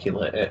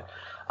articulate it.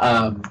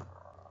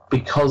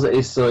 Because it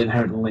is so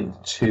inherently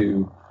linked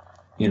to,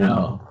 you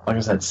know, like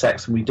I said,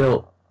 sex, and we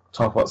don't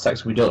talk about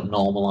sex, we don't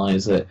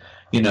normalise it.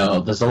 You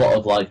know, there's a lot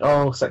of like,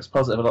 oh, sex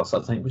positive and that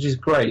sort of thing, which is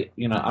great,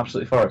 you know,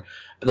 absolutely for it.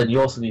 But then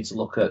you also need to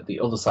look at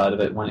the other side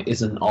of it when it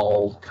isn't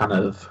all kind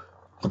of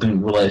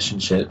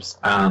relationships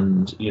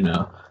and, you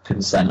know,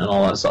 consent and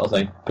all that sort of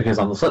thing. Because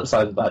on the flip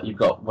side of that, you've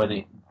got when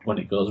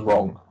it goes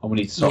wrong, and we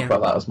need to talk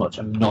about that as much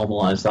and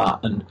normalise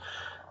that. And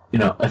you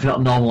know, if you're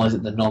not normalise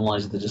it, then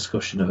normalise the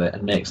discussion of it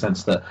and make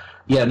sense that,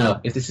 yeah, no,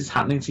 if this is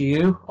happening to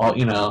you, or,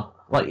 you know,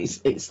 like,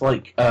 it's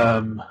like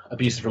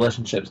abusive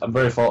relationships. I'm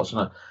very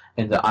fortunate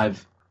in that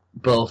I've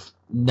both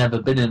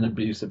never been in an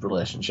abusive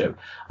relationship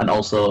and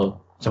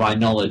also, to my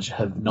knowledge,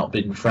 have not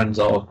been friends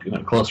or, you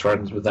know, close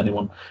friends with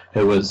anyone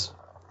who has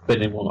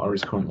been in one or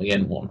is currently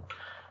in one.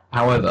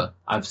 However,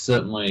 I've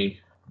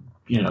certainly,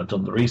 you know,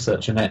 done the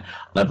research in it,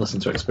 and I've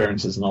listened to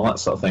experiences and all that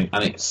sort of thing,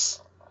 and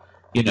it's,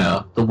 you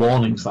know, the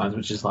warning signs,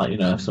 which is like, you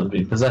know, if someone's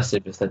being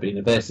possessive, if they're being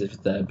evasive,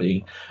 if they're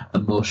being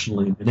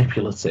emotionally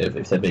manipulative,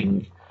 if they're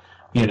being,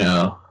 you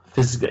know,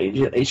 physically,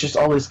 it's just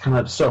all this kind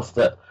of stuff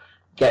that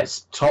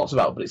gets talked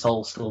about, but it's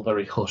all still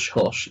very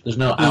hush-hush. There's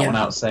no out and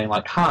out saying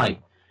like, hi,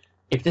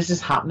 if this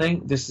is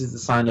happening, this is the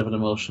sign of an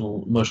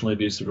emotionally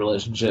abusive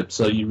relationship,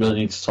 so you really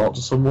need to talk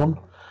to someone.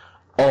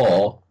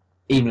 Or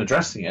even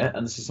addressing it,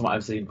 and this is something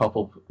I've seen pop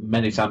up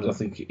many times, I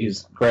think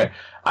is great,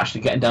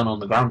 actually getting down on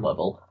the ground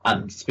level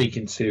and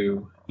speaking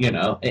to, you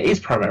know, it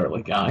is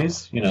primarily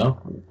guys, you know,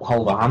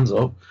 hold their hands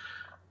up,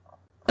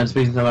 and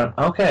speaking to them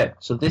about, okay,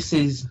 so this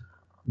is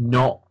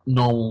not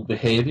normal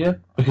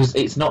behaviour, because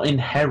it's not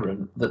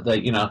inherent that they,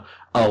 you know,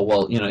 oh,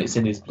 well, you know, it's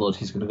in his blood,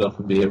 he's going to go up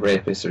and be a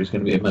rapist, or he's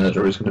going to be a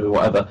murderer, or he's going to be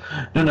whatever.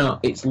 No,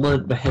 it's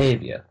learned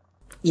behaviour.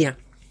 Yeah.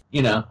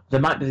 You know, there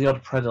might be the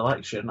odd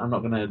predilection, I'm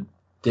not going to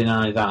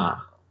deny that.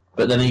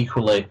 But then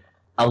equally,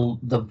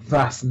 the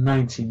vast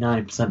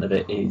 99% of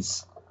it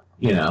is,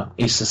 you know,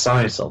 is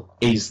societal.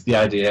 Is the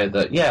idea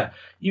that, yeah,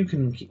 you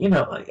can, you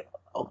know, like,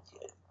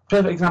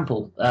 perfect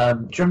example. Do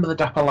you remember the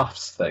Dapper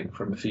Laughs thing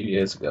from a few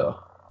years ago?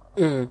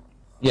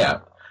 Yeah.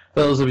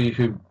 For those of you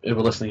who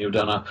were listening who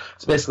don't know,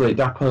 so basically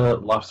Dapper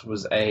Laughs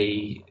was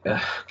a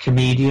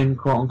comedian,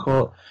 quote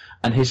unquote,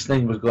 and his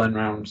thing was going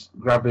around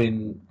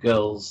grabbing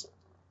girls'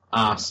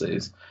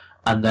 arses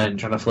and then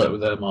trying to flirt with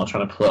them or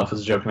trying to pull it off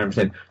as a joke and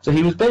everything. So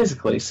he was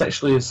basically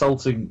sexually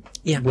assaulting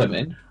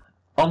women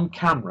on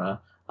camera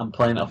and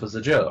playing it off as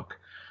a joke.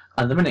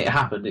 And the minute it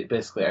happened, it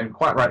basically, and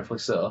quite rightfully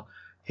so,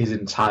 his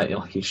entire,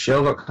 like, his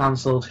show got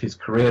cancelled, his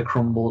career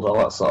crumbled, all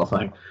that sort of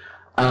thing.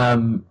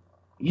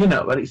 You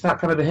know, but it's that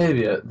kind of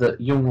behaviour that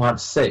young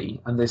lads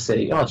see, and they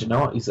say, oh, do you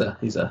know what, he's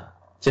a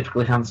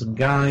typically handsome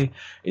guy,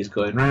 he's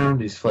going round,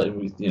 he's flirting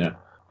with, you know,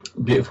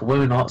 beautiful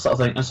women, all that sort of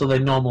thing, and so they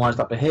normalise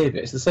that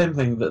behaviour. It's the same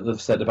thing that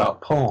they've said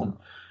about porn,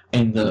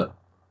 in that,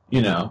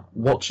 you know,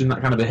 watching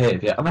that kind of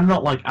behaviour, and I'm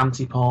not like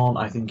anti-porn,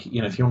 I think,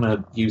 you know, if you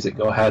want to use it,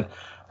 go ahead,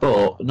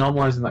 but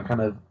normalising that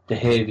kind of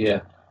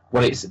behaviour,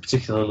 when it's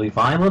particularly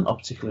violent, or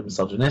particularly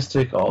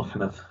misogynistic, or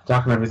kind of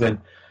dark and everything,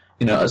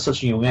 you know, at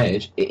such a young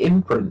age, it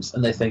imprints,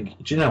 and they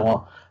think, do you know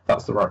what,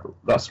 that's the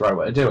right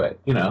way to do it,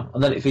 you know,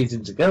 and then it feeds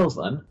into girls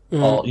then,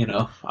 or, you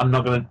know, I'm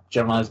not going to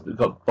generalise,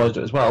 but boys do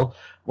it as well,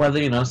 where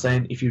they're, you know,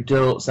 saying, if you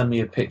don't send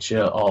me a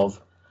picture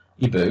of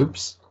your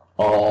boobs,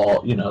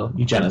 or, you know,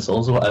 your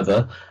genitals, or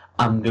whatever,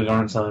 I'm going to go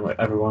around telling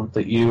everyone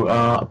that you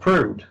are a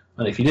prude,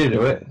 and if you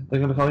do it, they're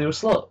going to call you a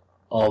slut,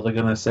 or they're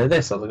going to say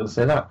this, or they're going to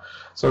say that.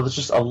 So there's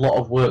just a lot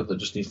of work that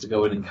just needs to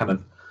go in and kind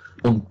of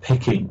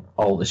unpicking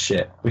all this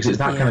shit, because it's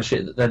that kind of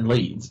shit that then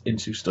leads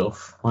into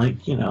stuff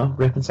like, you know,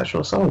 rape and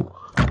sexual assault.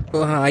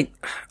 Well,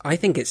 I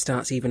think it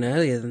starts even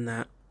earlier than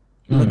that.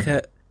 Look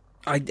at...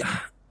 I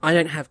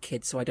don't have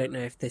kids, so I don't know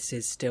if this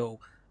is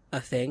still a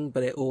thing,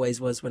 but it always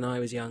was when I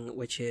was young,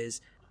 which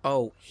is,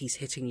 oh, he's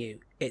hitting you.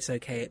 It's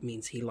okay, it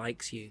means he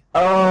likes you.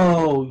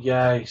 Oh,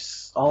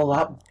 yes. All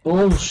that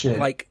bullshit.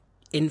 Like,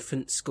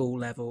 infant school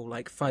level,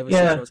 like 5 or 6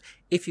 years olds.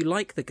 If you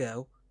like the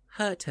girl,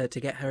 hurt her to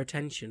get her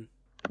attention.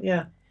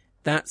 Yeah.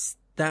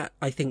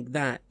 I think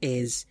that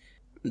is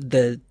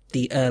the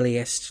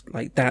earliest,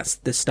 like, that's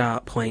the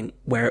start point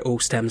where it all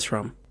stems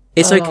from.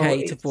 It's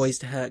okay to boys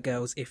to hurt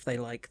girls if they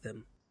like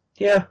them.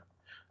 Yeah.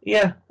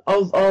 Yeah.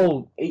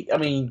 I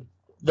mean,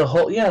 the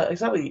whole, yeah,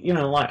 exactly. You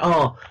know, like,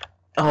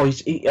 no,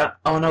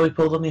 he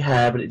pulled on your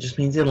hair, but it just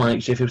means he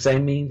likes you. If he was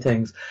saying mean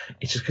things,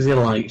 it's just because he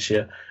likes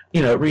you.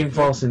 You know,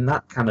 reinforcing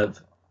that kind of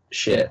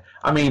shit.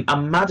 I mean,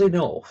 I'm mad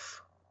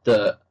enough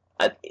that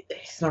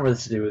it's not really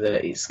to do with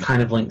it. It's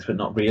kind of linked, but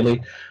not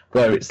really.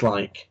 Where it's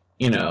like,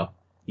 you know,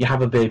 you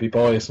have a baby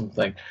boy or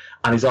something,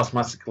 and he's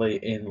automatically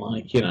in,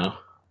 like, you know,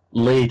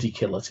 lady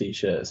killer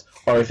t-shirts.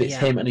 Or if it's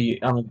him and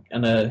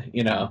a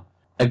you know,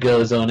 a girl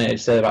his own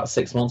age, say about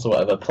 6 months or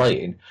whatever,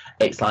 playing,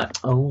 it's like,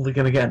 oh, they're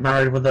going to get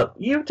married with a...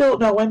 You don't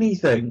know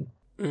anything.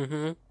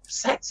 Mm-hmm.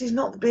 Sex is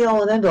not the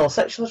be-all and end-all.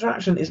 Sexual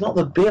attraction is not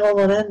the be-all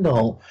and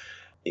end-all.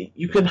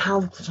 You can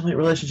have platonic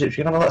relationships,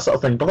 you can have all that sort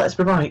of thing, but let's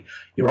be right,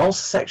 you're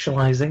also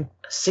sexualising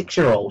a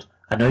 6-year-old.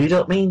 I know you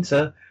don't mean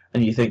to,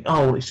 and you think,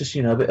 oh, it's just,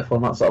 you know, a bit of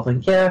fun, that sort of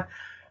thing. Yeah,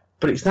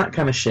 but it's that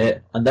kind of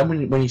shit. And then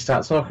when you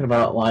start talking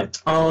about, like,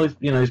 oh,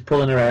 you know, he's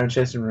pulling her hair and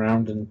chasing her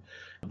around and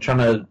trying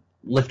to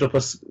lift up a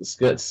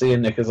skirt to see her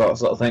knickers, that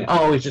sort of thing.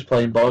 Oh, he's just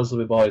playing boys will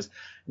be boys.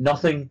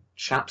 Nothing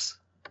chaps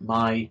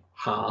my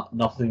heart,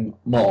 nothing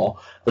more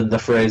than the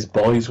phrase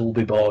boys will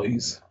be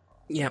boys.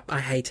 Yep, I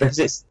hate it.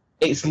 Because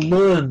it's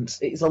learned.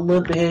 It's a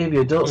learned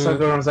behaviour. Don't start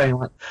going around saying,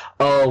 like,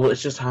 oh, well,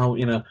 it's just how,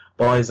 you know,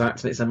 boys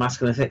act and it's a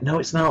masculine thing. No,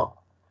 it's not.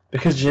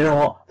 Because you know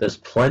what? There's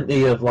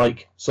plenty of,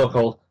 like,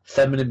 so-called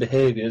feminine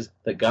behaviours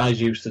that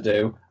guys used to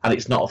do, and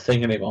it's not a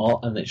thing anymore,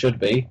 and it should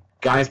be.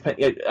 Guys, I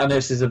know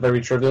this is a very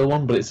trivial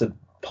one, but it's a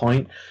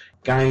point.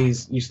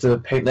 Guys used to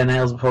paint their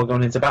nails before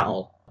going into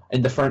battle.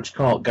 In the French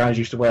court, guys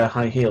used to wear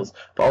high heels,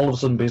 but all of a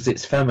sudden, because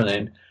it's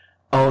feminine,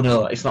 oh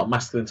no, it's not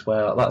masculine to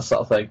wear that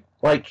sort of thing.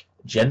 Like,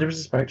 gender is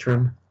a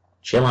spectrum.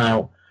 Chill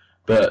out.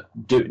 But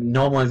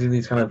normalising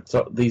these kind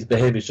of these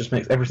behaviours just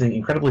makes everything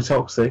incredibly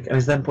toxic, and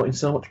is then putting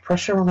so much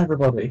pressure on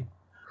everybody.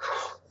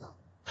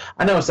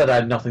 I know I said I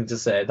had nothing to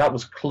say. That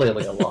was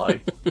clearly a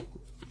lie.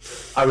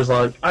 I was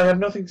like, I have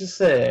nothing to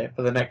say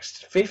for the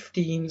next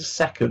 15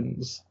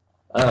 seconds.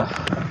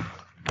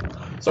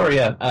 Sorry,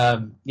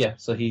 yeah,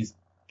 so he's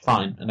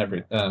fine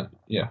and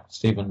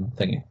Stephen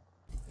thingy.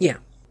 Yeah.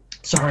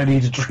 Sorry, I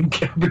need a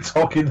drink. I've been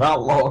talking that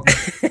long.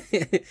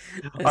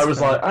 I was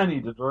like, I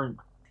need a drink.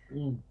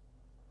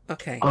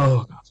 Okay.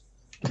 Oh,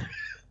 God.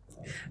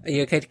 Are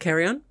you okay to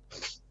carry on?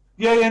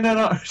 Yeah,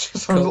 no.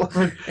 Cool.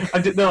 I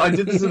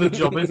did this in a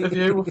job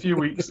interview a few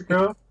weeks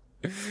ago.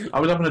 I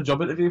was having a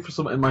job interview for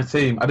someone in my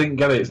team. I didn't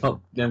get it. It's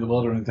not the end of the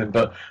world or anything.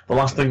 But the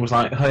last thing was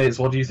like, hey, it's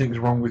what do you think is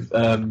wrong with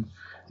the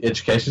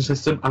education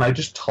system? And I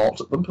just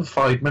talked at them for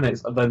 5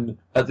 minutes. And then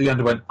at the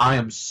end I went, I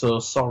am so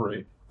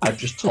sorry. I've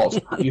just talked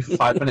at you for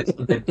 5 minutes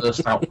and they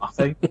burst out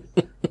laughing.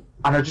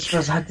 And I just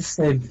realised I had the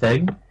same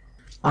thing.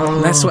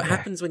 Oh, that's what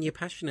happens when you're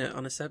passionate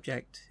on a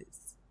subject.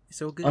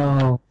 It's all good.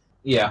 Oh,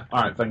 yeah.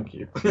 All right, thank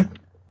you.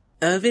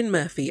 Irvin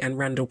Murphy and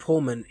Randall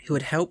Pullman, who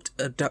had helped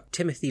abduct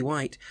Timothy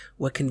White,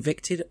 were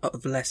convicted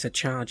of lesser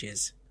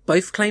charges.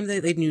 Both claimed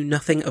that they knew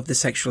nothing of the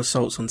sexual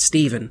assaults on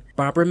Stephen.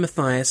 Barbara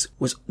Mathias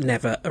was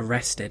never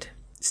arrested.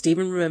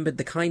 Stephen remembered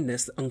the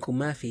kindness that Uncle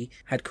Murphy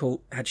had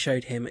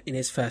showed him in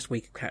his first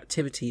week of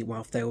captivity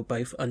whilst they were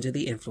both under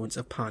the influence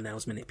of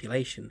Parnell's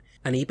manipulation,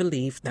 and he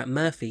believed that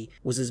Murphy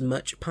was as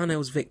much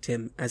Parnell's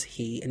victim as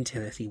he and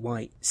Timothy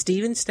White.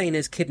 Stephen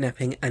Stayner's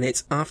kidnapping and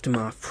its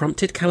aftermath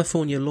prompted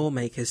California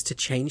lawmakers to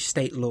change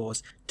state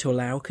laws to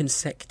allow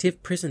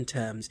consecutive prison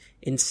terms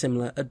in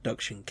similar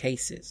abduction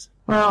cases.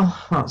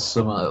 Well, that's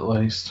something at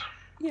least.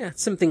 Yeah,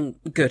 something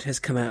good has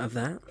come out of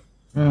that.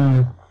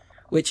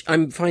 Which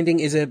I'm finding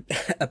is a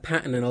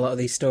pattern in a lot of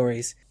these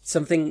stories.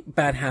 Something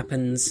bad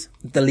happens,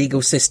 the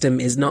legal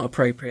system is not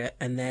appropriate,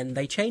 and then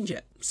they change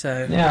it.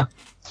 So Yeah.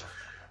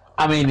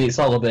 I mean, it's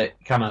all a bit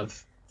kind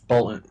of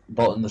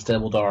bolting the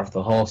stable door off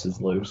the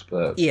horses loose,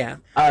 but yeah.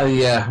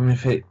 yeah.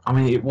 I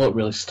mean, it won't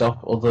really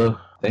stop other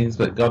things,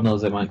 but God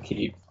knows they might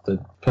keep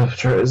the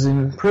perpetrators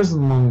in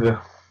prison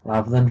longer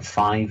rather than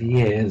 5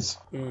 years.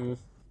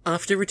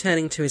 After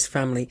returning to his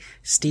family,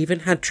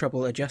 Stephen had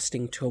trouble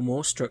adjusting to a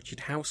more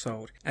structured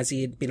household, as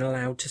he had been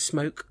allowed to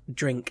smoke,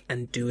 drink,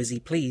 and do as he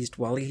pleased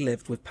while he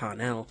lived with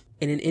Parnell.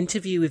 In an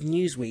interview with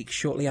Newsweek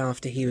shortly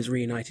after he was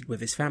reunited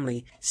with his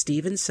family,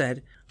 Stephen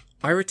said,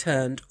 "I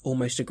returned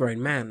almost a grown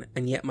man,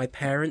 and yet my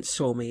parents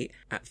saw me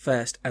at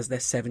first as their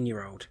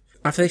 7-year-old.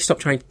 After they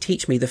stopped trying to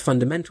teach me the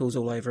fundamentals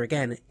all over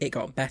again, it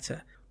got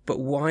better. But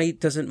why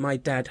doesn't my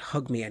dad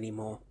hug me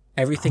anymore?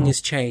 Everything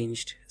has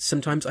changed.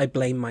 Sometimes I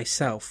blame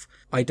myself.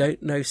 I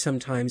don't know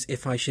sometimes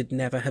if I should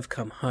never have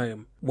come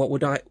home. What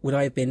would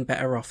I have been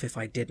better off if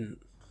I didn't?"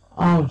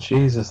 Oh,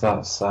 Jesus,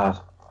 that's sad.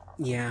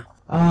 Yeah.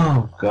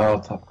 Oh,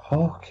 God, that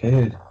poor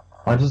kid.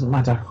 Why doesn't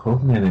my dad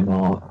hug me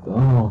anymore?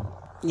 Oh,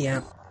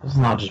 Yeah.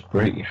 doesn't that just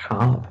break your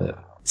heart a bit?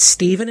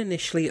 Stephen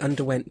initially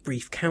underwent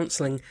brief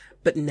counselling,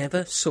 but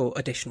never sought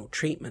additional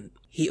treatment.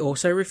 He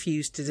also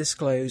refused to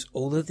disclose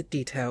all of the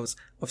details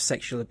of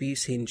sexual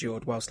abuse he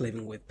endured whilst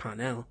living with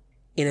Parnell.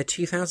 In a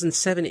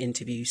 2007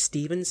 interview,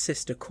 Stephen's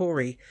sister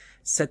Corey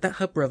said that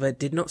her brother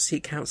did not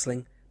seek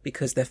counselling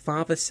because their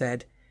father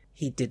said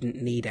he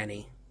didn't need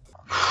any.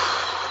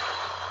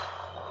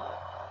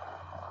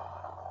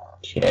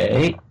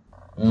 Okay.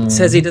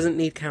 Says he doesn't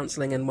need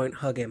counselling and won't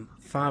hug him.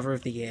 Father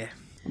of the year.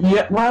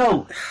 Yeah,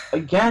 well,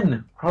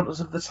 again, products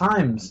of the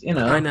times, you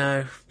know. I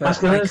know, but was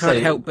gonna I can't say,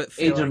 help but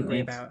feel Agent angry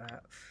Reed. about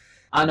that.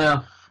 I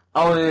know.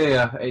 Oh,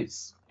 yeah,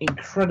 it's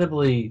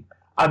incredibly...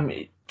 I'm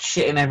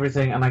shitting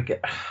everything, and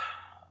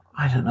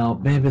I don't know,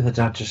 maybe the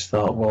dad just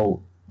thought,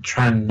 well,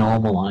 try and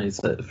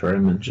normalise it for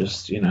him and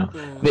just, you know...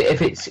 But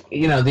if it's,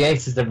 you know, the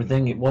 80s and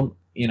everything, it wasn't,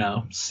 you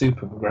know,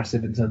 super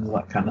progressive in terms of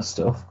that kind of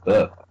stuff,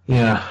 but,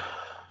 yeah,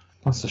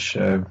 that's a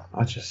shame.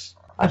 I just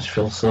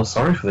feel so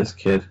sorry for this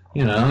kid.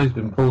 You know, he's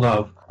been pulled out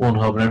of one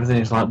home and everything.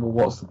 He's like, well,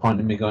 what's the point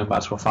in me going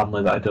back to a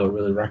family that I don't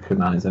really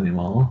recognise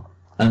anymore?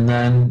 And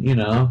then, you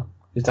know,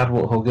 his dad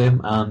won't hug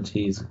him, and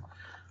he's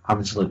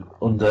having to live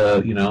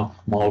under, you know,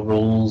 more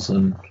rules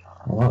and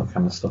all that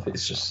kind of stuff.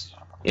 It's just,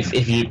 if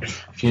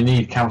you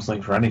need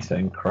counselling for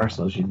anything, Christ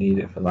knows you need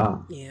it for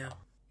that. Yeah.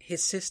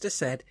 His sister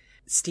said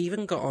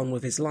Stephen got on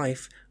with his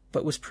life,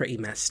 but was pretty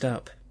messed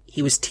up.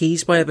 He was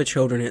teased by other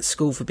children at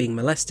school for being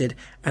molested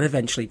and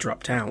eventually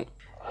dropped out.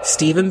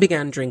 Stephen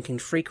began drinking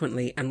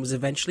frequently and was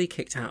eventually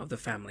kicked out of the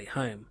family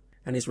home,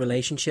 and his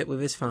relationship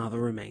with his father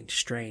remained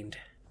strained.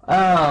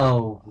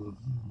 Oh,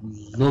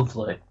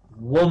 lovely.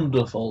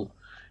 Wonderful.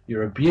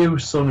 Your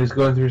abused son is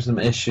going through some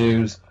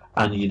issues,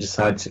 and you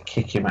decide to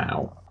kick him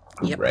out.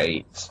 Yep.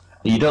 Great.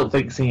 You don't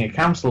think seeing a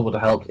counsellor would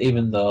have helped,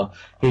 even though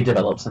he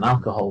develops an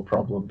alcohol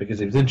problem because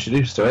he was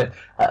introduced to it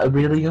at a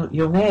really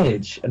young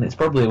age, and it's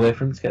probably a way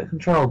for him to get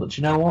control. But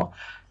you know what?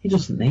 He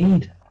doesn't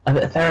need a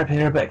bit of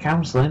therapy or a bit of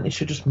counselling. He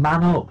should just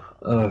man up.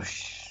 Okay.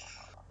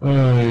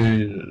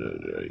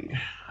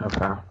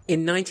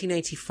 In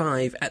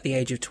 1985, at the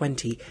age of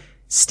 20,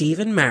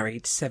 Stephen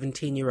married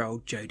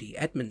 17-year-old Jodie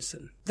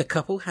Edmondson. The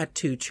couple had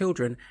 2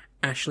 children,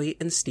 Ashley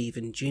and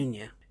Stephen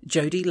Jr.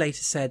 Jodie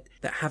later said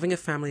that having a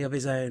family of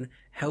his own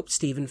helped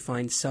Stephen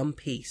find some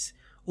peace,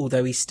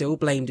 although he still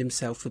blamed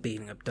himself for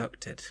being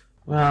abducted.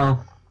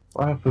 Well,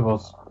 I hope he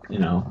was, you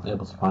know,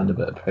 able to find a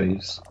bit of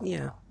peace.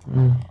 Yeah.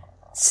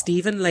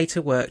 Stephen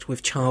later worked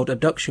with child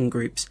abduction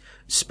groups,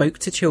 spoke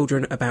to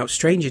children about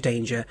stranger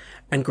danger,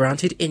 and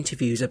granted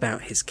interviews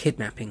about his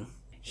kidnapping.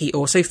 He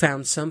also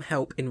found some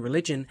help in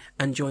religion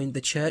and joined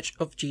the Church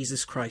of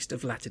Jesus Christ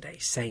of Latter-day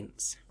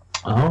Saints.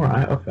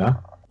 Alright, okay.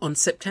 On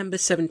September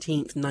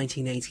 17th,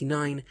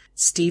 1989,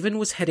 Stephen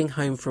was heading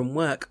home from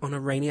work on a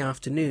rainy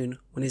afternoon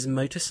when his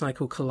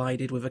motorcycle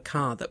collided with a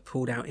car that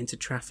pulled out into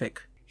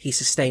traffic. He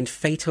sustained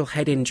fatal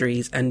head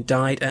injuries and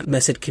died at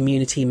Merced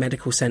Community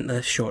Medical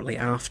Centre shortly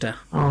after.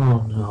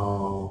 Oh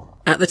no.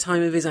 At the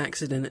time of his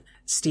accident,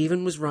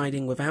 Stephen was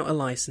riding without a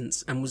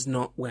licence and was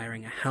not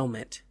wearing a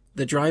helmet.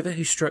 The driver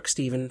who struck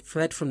Stephen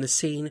fled from the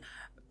scene,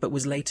 but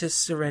later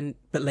surrendered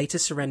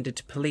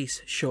to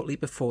police shortly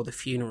before the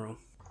funeral.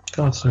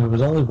 God, so he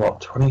was only,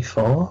 what,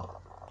 24?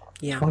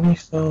 Yeah.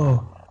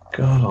 24.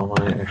 God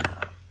almighty.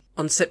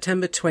 On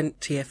September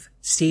 20th,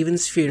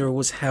 Stephen's funeral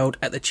was held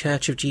at the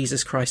Church of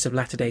Jesus Christ of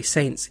Latter-day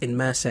Saints in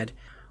Merced.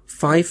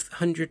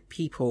 500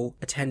 people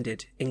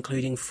attended,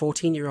 including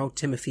 14-year-old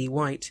Timothy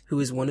White, who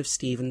was one of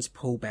Stephen's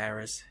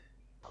pallbearers.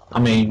 I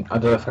mean, I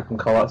don't know if I can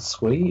call that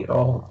sweet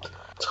or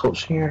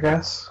touching, I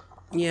guess.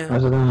 I Yeah,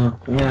 don't know.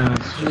 Yeah.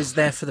 he was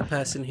there for the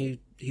person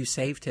who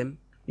saved him.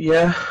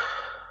 Yeah.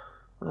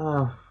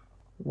 Oh,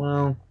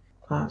 well,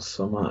 that's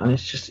something. And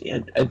it's just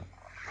a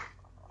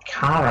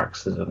car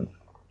accident.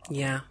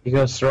 Yeah, He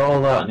goes through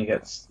all that and he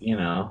gets, you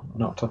know,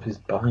 knocked off his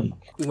bike.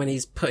 when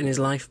he's putting his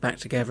life back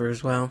together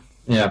as well.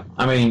 Yeah,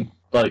 I mean,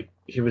 like,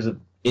 he was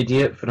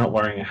idiot for not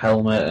wearing a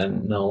helmet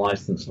and no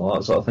license and all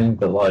that sort of thing,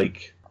 but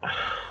like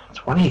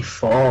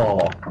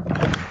 24.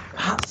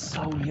 That's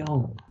so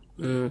young.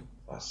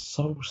 That's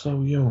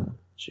so young.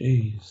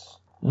 Jeez.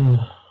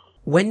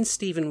 When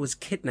Stephen was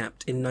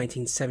kidnapped in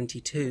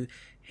 1972,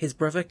 his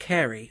brother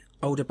Carey,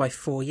 older by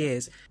 4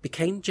 years,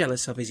 became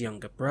jealous of his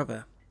younger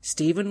brother.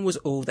 Stephen was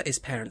all that his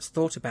parents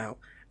thought about,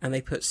 and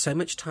they put so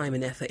much time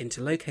and effort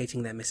into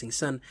locating their missing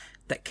son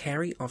that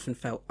Carey often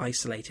felt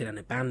isolated and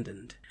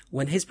abandoned.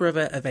 When his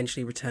brother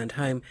eventually returned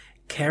home,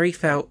 Carey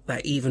felt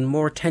that even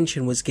more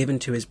attention was given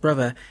to his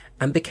brother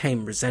and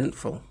became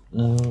resentful.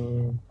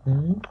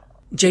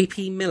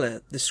 J.P.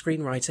 Miller, the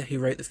screenwriter who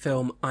wrote the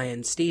film I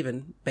Am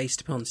Stephen,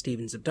 based upon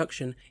Stephen's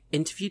abduction,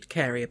 interviewed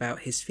Carey about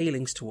his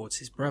feelings towards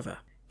his brother.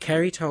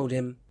 Carey told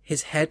him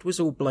his head was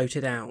all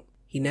bloated out.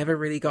 He never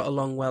really got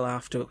along well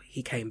after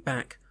he came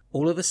back.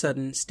 All of a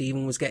sudden,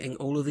 Stephen was getting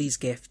all of these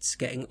gifts,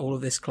 getting all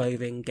of this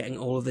clothing, getting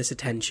all of this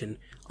attention.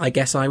 I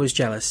guess I was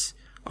jealous.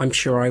 I'm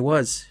sure I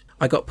was.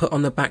 I got put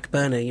on the back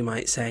burner, you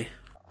might say.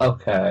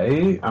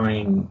 Okay, I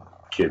mean,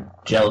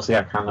 jealousy,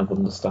 I kind of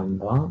understand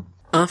that.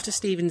 After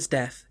Stephen's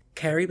death,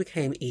 Carey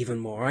became even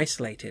more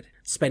isolated,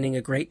 spending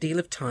a great deal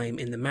of time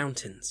in the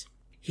mountains.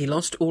 He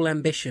lost all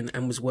ambition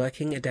and was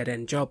working a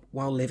dead-end job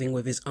while living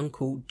with his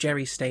uncle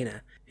Jerry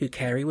Stainer, who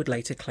Carey would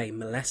later claim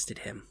molested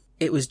him.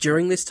 It was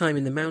during this time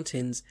in the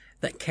mountains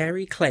that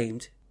Carey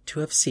claimed to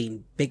have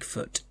seen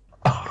Bigfoot.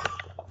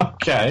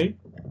 Okay.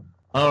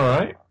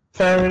 Alright.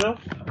 Fair enough.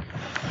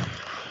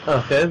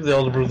 Okay, the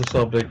older brother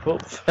saw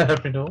Bigfoot. Fair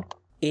enough.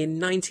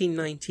 In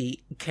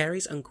 1990,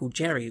 Carey's uncle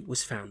Jerry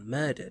was found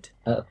murdered.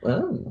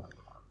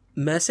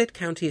 Merced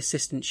County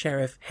Assistant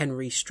Sheriff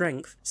Henry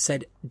Strength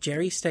said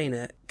Jerry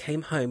Stainer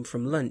came home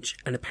from lunch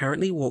and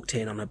apparently walked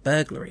in on a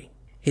burglary.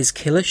 His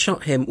killer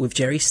shot him with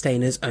Jerry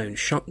Stainer's own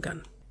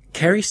shotgun.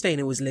 Carey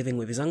Stainer was living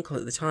with his uncle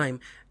at the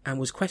time and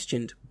was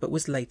questioned, but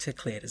was later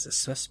cleared as a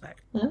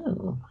suspect.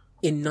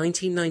 In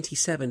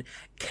 1997,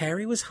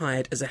 Carey was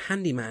hired as a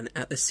handyman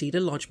at the Cedar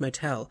Lodge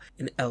Motel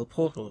in El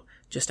Portal,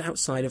 just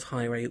outside of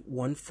Highway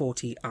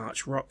 140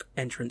 Arch Rock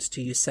entrance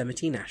to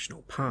Yosemite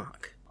National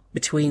Park.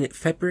 Between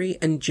February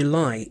and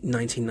July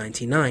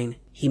 1999,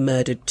 he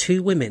murdered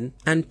 2 women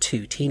and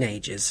 2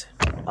 teenagers.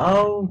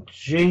 Oh,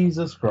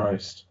 Jesus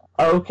Christ.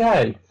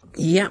 Okay.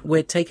 Yeah,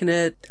 we're taking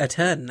a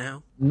turn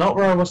now. Not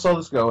where I saw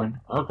this going.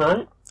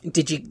 Okay.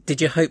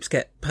 Did your hopes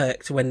get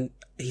perked when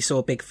he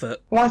saw Bigfoot?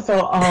 Well, I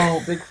thought,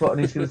 oh, Bigfoot,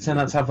 and he's going to turn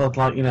out to have,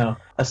 like, you know,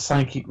 a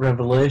psychic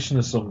revelation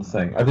or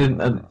something. I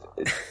didn't...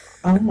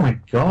 oh, my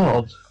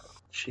God.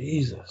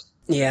 Jesus.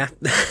 Yeah,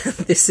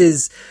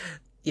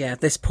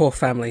 this poor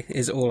family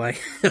is all I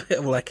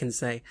can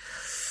say.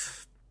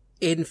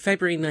 In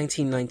February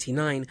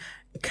 1999,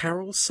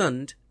 Carol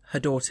Sund, her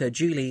daughter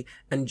Julie,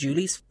 and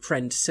Julie's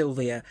friend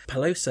Sylvia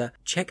Pelosa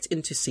checked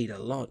into Cedar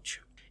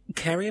Lodge.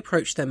 Carey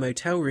approached their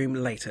motel room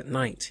late at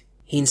night.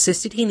 He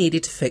insisted he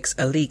needed to fix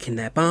a leak in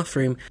their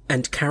bathroom,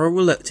 and Carol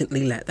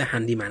reluctantly let the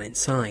handyman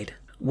inside.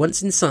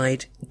 Once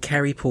inside,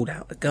 Carey pulled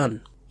out a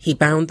gun. He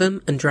bound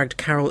them and dragged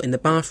Carol in the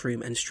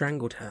bathroom and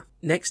strangled her.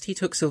 Next, he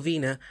took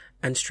Sylvina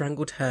and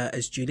strangled her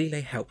as Julie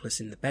lay helpless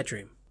in the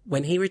bedroom.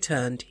 When he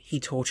returned, he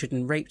tortured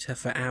and raped her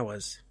for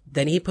hours.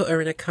 Then he put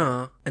her in a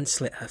car and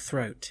slit her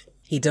throat.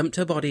 He dumped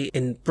her body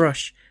in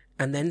brush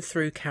and then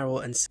threw Carol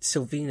and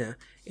Sylvina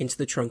into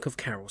the trunk of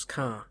Carol's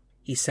car.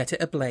 He set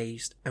it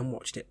ablaze and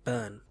watched it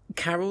burn.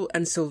 Carol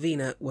and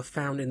Sylvina were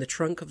found in the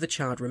trunk of the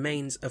charred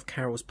remains of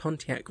Carol's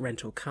Pontiac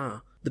rental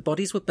car. The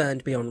bodies were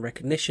burned beyond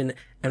recognition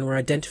and were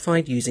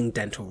identified using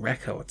dental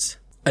records.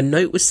 A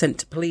note was sent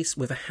to police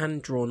with a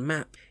hand-drawn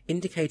map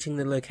indicating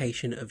the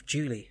location of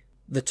Julie.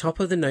 The top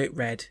of the note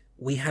read,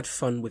 "We had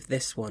fun with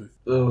this one."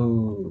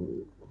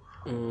 Oh.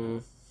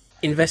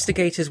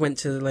 Investigators went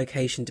to the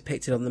location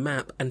depicted on the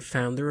map and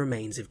found the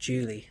remains of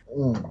Julie.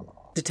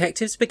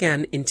 Detectives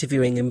began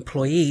interviewing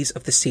employees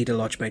of the Cedar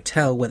Lodge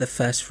Motel where the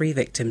first 3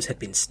 victims had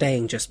been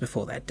staying just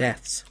before their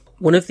deaths.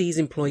 One of these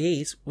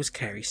employees was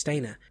Carey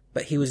Stainer,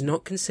 but he was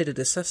not considered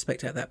a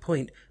suspect at that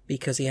point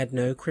because he had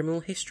no criminal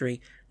history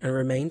and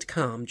remained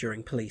calm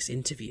during police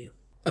interview.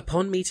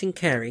 Upon meeting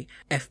Carey,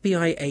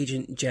 FBI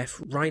agent Jeff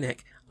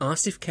Reineck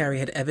asked if Carey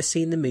had ever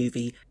seen the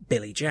movie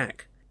Billy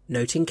Jack,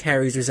 noting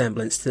Carey's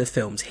resemblance to the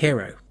film's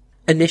hero.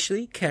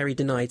 Initially, Carey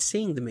denied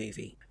seeing the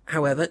movie.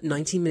 However,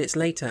 19 minutes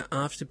later,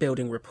 after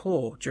building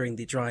rapport during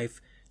the drive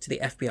to the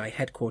FBI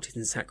headquarters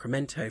in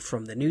Sacramento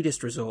from the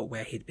nudist resort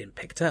where he'd been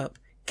picked up,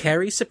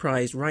 Carey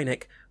surprised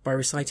Reineck by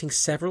reciting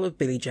several of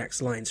Billy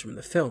Jack's lines from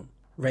the film,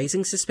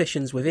 raising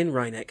suspicions within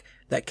Reineck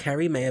that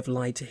Carey may have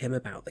lied to him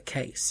about the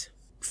case.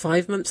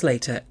 5 months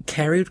later,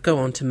 Carey would go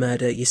on to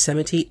murder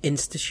Yosemite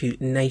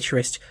Institute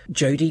naturist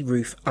Jody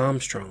Ruth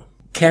Armstrong.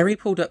 Carey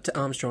pulled up to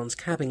Armstrong's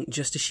cabin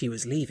just as she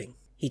was leaving.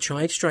 He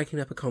tried striking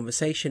up a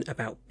conversation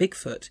about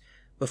Bigfoot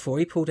before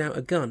he pulled out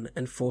a gun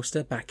and forced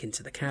her back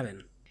into the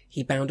cabin.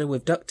 He bound her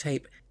with duct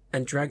tape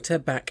and dragged her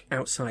back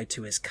outside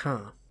to his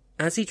car.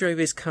 As he drove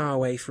his car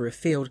away through a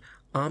field,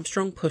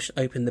 Armstrong pushed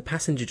open the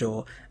passenger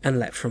door and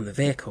leapt from the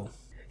vehicle.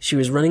 She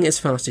was running as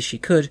fast as she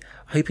could,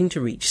 hoping to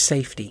reach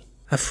safety.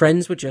 Her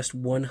friends were just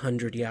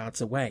 100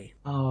 yards away.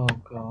 Oh,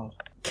 God.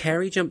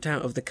 Carey jumped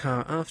out of the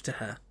car after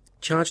her,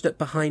 charged up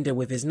behind her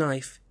with his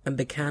knife, and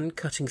began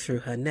cutting through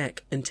her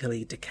neck until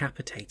he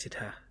decapitated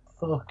her.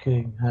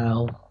 Fucking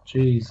hell.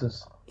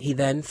 Jesus. He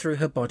then threw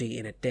her body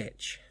in a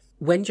ditch.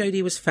 When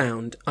Jodie was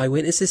found,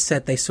 eyewitnesses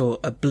said they saw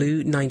a blue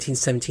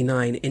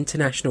 1979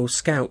 International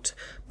Scout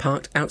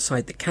parked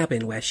outside the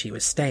cabin where she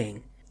was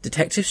staying.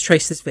 Detectives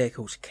traced this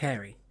vehicle to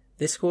Carey.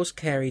 This caused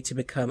Carey to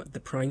become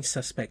the prime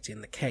suspect in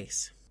the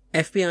case.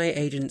 FBI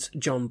agents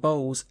John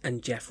Bowles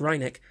and Jeff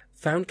Reineck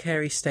found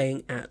Carey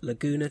staying at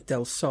Laguna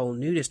del Sol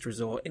nudist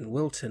resort in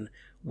Wilton,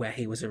 where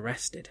he was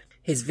arrested.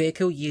 His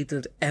vehicle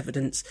yielded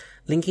evidence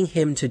linking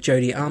him to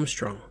Jodie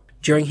Armstrong.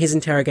 During his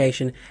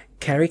interrogation,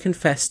 Carey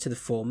confessed to the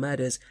 4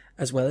 murders,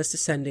 as well as to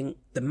sending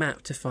the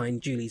map to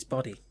find Julie's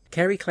body.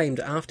 Carey claimed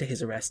after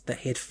his arrest that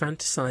he had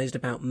fantasized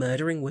about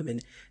murdering women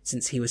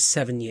since he was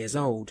 7 years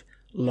old,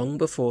 long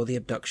before the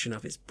abduction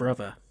of his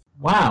brother.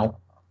 Wow.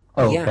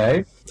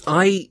 Okay.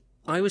 Yeah.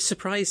 I was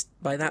surprised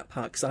by that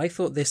part, because I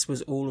thought this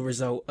was all a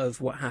result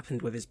of what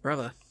happened with his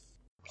brother.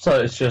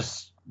 So it's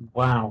just...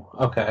 Wow.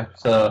 Okay.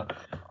 So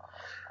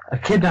a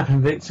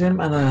kidnapping victim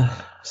and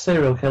a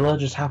serial killer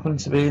just happened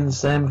to be in the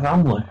same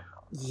family.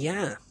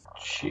 Yeah.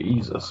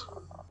 Jesus.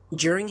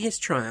 During his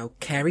trial,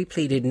 Carey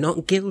pleaded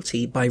not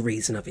guilty by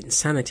reason of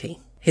insanity.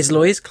 His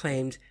lawyers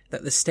claimed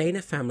that the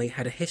Stainer family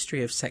had a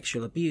history of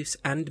sexual abuse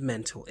and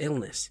mental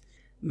illness,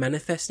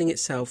 manifesting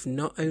itself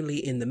not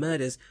only in the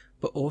murders,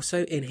 but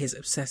also in his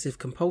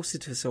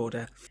obsessive-compulsive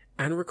disorder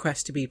and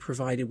request to be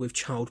provided with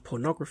child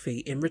pornography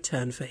in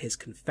return for his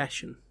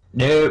confession.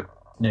 No.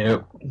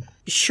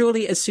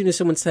 Surely as soon as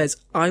someone says,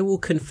 I will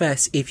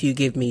confess if you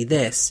give me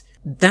this,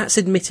 that's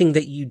admitting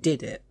that you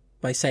did it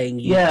by saying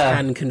you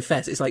can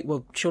confess. It's like,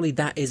 well, surely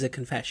that is a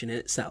confession in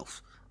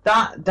itself.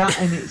 That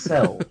in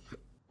itself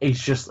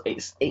is just,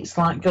 it's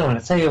like going, I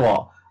tell you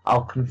what,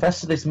 I'll confess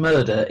to this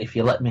murder if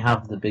you let me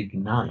have the big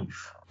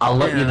knife. I'll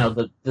let you know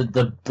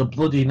the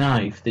bloody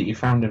knife that you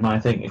found in my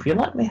thing. If you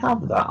let me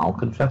have that, I'll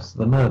confess to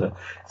the murder.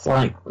 It's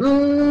like,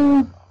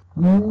 no,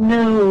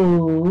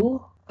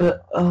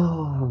 but,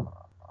 oh,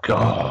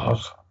 God.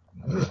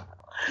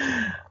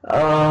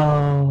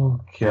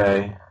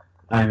 Okay.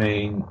 I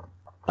mean,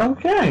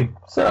 okay.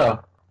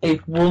 So,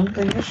 if one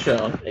thing is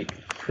shown, it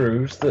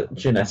proves that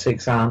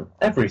genetics aren't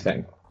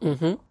everything.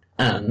 Mm-hmm.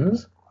 And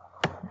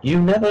you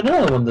never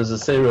know when there's a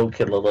serial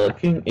killer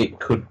lurking. It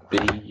could be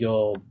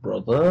your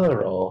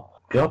brother or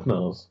God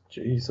knows.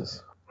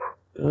 Jesus.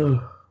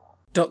 Ugh.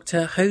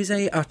 Dr.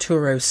 Jose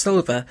Arturo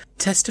Silva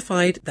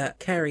testified that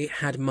Carey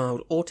had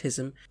mild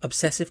autism,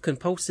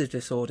 obsessive-compulsive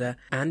disorder,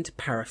 and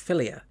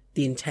paraphilia,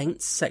 the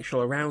intense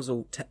sexual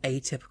arousal to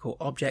atypical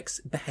objects,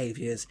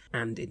 behaviours,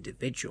 and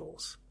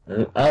individuals.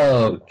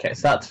 Okay,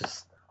 so that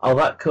just...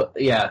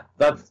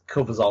 that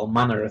covers all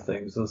manner of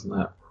things, doesn't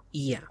it?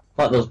 Yeah.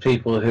 Like those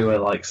people who are,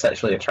 like,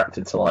 sexually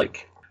attracted to,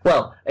 like...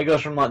 Well, it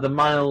goes from, like, the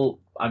mild...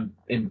 I'm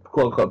in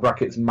quote-unquote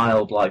brackets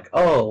mild, like,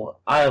 oh,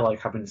 I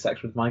like having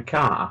sex with my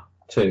car,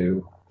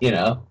 to,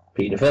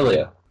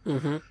 paedophilia.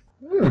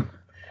 Mm-hmm.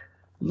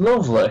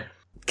 Lovely.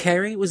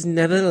 Carey was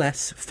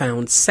nevertheless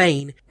found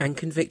sane and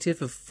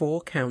convicted of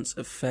 4 counts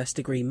of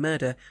first-degree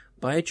murder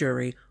by a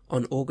jury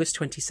on August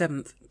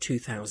 27th,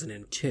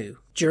 2002.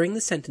 During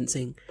the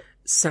sentencing,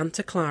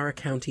 Santa Clara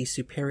County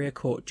Superior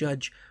Court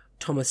Judge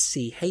Thomas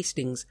C.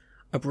 Hastings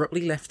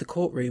abruptly left the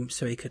courtroom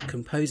so he could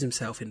compose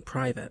himself in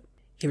private.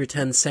 He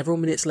returned several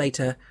minutes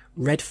later,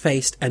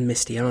 red-faced and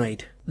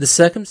misty-eyed. The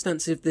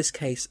circumstances of this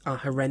case are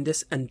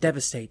horrendous and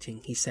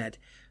devastating, he said,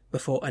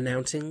 before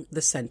announcing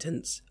the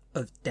sentence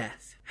of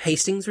death.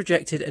 Hastings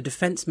rejected a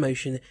defence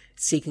motion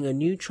seeking a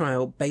new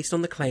trial based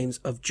on the claims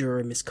of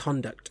juror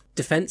misconduct.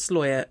 Defence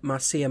lawyer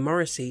Marcia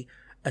Morrissey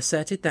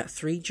asserted that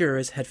 3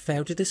 jurors had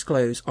failed to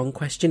disclose on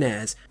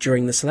questionnaires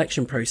during the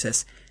selection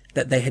process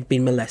that they had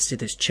been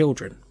molested as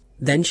children.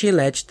 Then she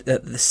alleged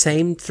that the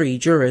same 3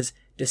 jurors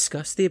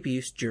discussed the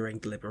abuse during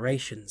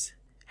deliberations.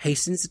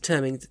 Hastings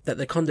determined that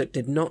the conduct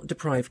did not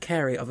deprive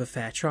Carey of a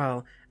fair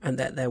trial and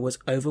that there was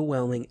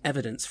overwhelming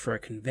evidence for a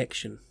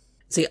conviction.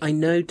 See, I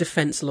know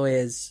defence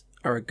lawyers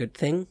are a good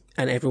thing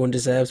and everyone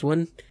deserves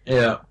one.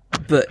 Yeah.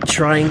 But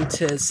trying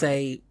to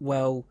say,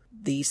 well,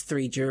 these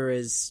 3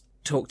 jurors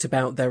talked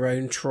about their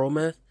own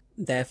trauma,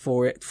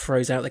 therefore it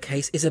throws out the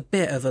case, is a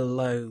bit of a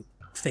low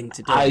thing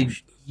to do.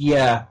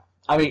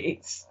 I mean,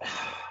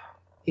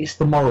 it's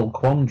the moral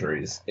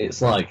quandaries.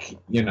 It's like,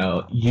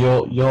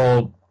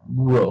 your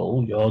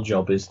role, your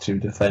job is to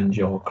defend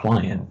your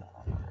client.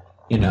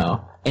 In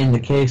the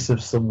case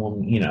of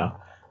someone,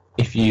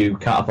 if you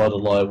can't afford a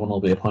lawyer, one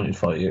will be appointed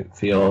for you,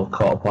 for your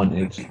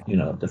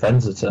court-appointed,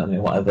 defence attorney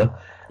or whatever.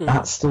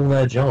 That's still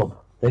their job.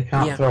 They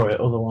can't throw it,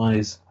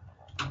 otherwise,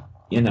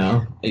 it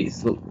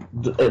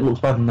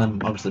looks bad on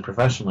them, obviously,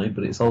 professionally,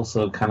 but it's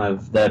also kind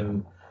of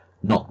them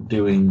not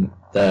doing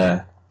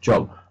their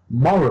job.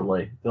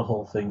 Morally, the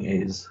whole thing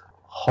is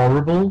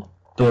horrible,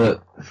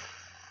 but,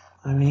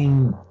 I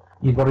mean,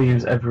 you've got to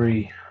use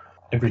every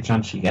every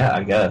chance you get,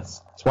 I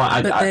guess. That's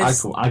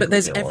why but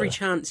there's every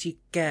chance you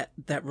get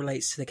that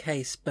relates to the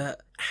case.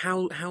 But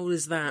how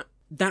is that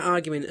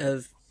argument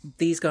of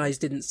these guys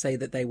didn't say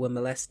that they were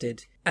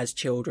molested as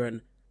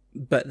children,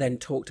 but then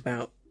talked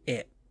about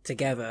it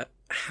together?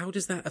 How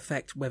does that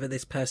affect whether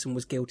this person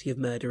was guilty of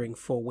murdering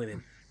 4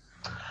 women?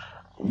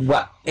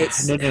 Well,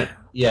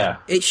 yeah.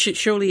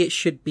 Surely it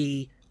should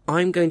be,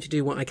 I'm going to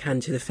do what I can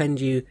to defend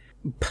you,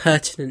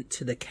 pertinent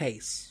to the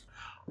case.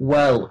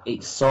 Well,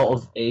 it sort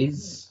of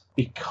is,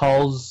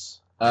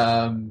 because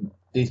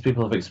these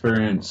people have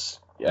experienced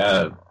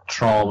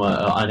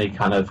trauma or any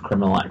kind of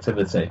criminal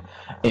activity.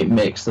 It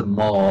makes them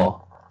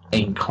more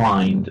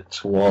inclined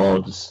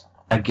towards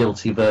a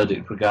guilty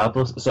verdict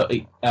regardless. So,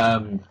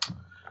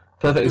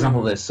 perfect example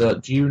of this. So,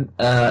 do you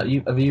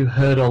have you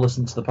heard or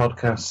listened to the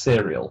podcast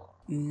Serial?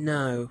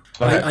 No.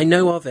 Okay. I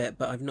know of it,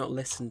 but I've not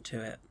listened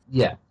to it.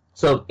 Yeah.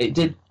 So it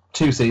did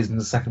 2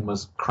 seasons. The second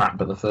was crap,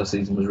 but the first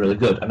season was really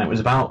good. And it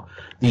was about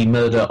the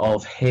murder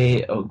of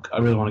I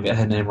really want to get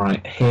her name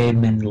right, Hae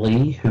Min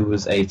Lee, who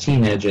was a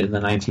teenager in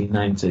the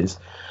 1990s.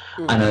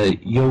 And a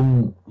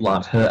young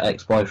lad, her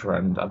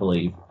ex-boyfriend, I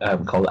believe,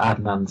 called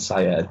Adnan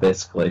Syed,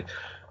 basically,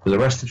 was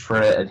arrested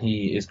for it, and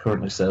he is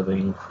currently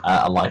serving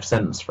a life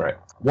sentence for it.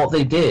 What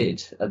they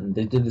did, and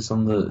they did this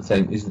on the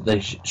thing, is that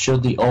they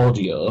showed the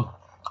audio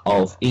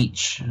of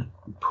each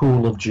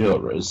pool of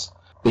jurors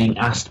being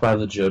asked by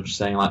the judge,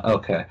 saying, like,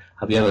 okay,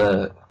 have you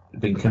ever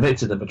been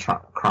convicted of a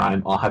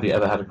crime, or have you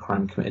ever had a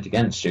crime committed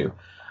against you?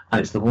 And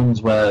it's the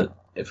ones where,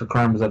 if a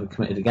crime was ever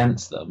committed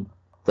against them,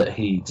 that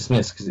he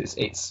dismissed, because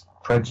it's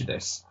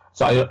prejudice.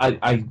 So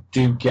I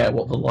do get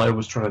what the lawyer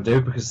was trying to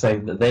do, because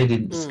saying that they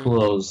didn't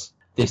disclose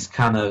this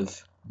kind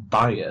of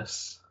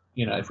bias,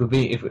 you know, if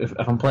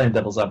I'm playing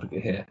devil's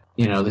advocate here,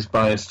 you know, this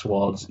bias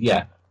towards,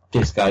 yeah,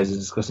 this guy's a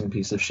disgusting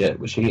piece of shit,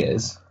 which he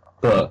is,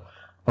 but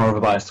more of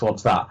a bias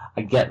towards that.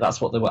 I get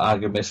that's what they were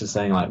arguing, basically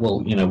saying, like,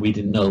 well, you know, we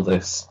didn't know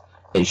this.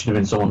 It should have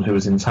been someone who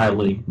was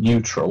entirely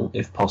neutral,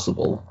 if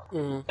possible,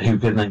 who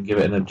could then give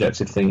it an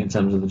objective thing in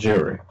terms of the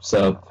jury.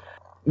 So,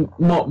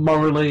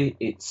 morally,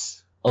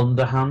 it's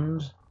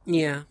underhand.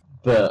 Yeah.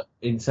 But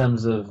in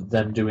terms of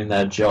them doing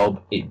their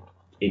job,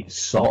 it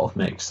sort of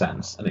makes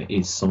sense, and it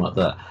is something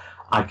that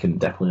I can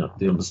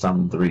definitely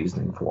understand the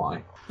reasoning for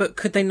why. But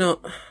could they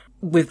not,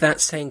 with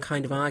that same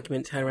kind of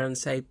argument, turn around and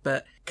say,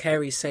 but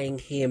Carey's saying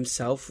he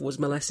himself was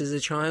molested as a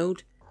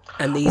child,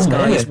 and these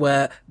guys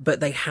were,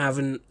 but they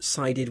haven't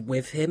sided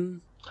with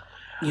him?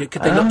 You know,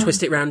 could they not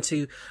twist it round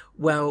to,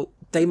 well,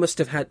 they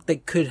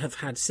could have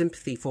had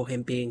sympathy for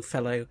him being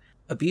fellow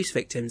abuse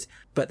victims,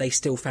 but they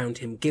still found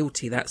him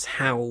guilty. That's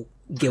how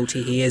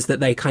guilty he is, that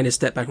they kind of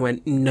stepped back and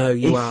went, no,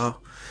 you are.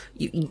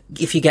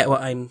 If you get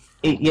what I'm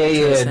no,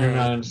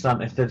 I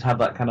understand. If they'd had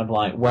that kind of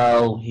like,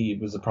 well, he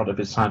was a product of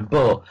his time,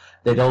 but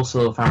they'd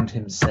also found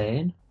him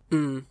sane,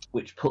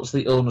 which puts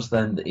the onus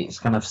then that it's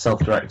kind of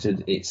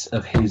self-directed, it's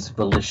of his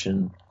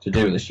volition to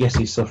do this. Yes,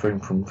 he's suffering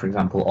from, for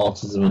example,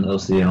 autism and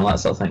OCD and all that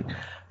sort of thing,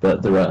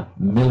 but there are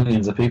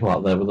millions of people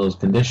out there with those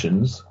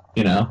conditions,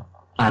 you know,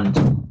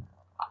 and,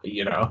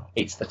 you know,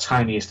 it's the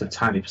tiniest of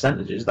tiny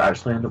percentages that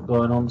actually end up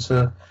going on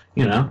to,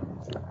 you know,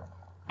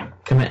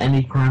 commit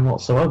any crime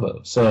whatsoever.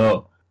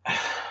 So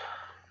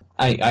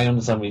I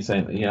understand what you're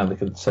saying, that, you know, they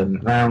could turn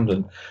it around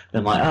and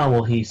like, oh,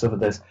 well, he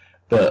suffered this,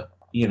 but,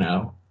 you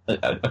know,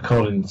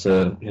 according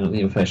to, you know, the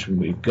information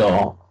we've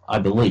got, I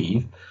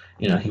believe,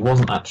 you know, he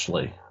wasn't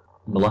actually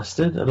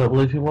molested. I don't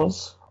believe he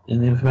was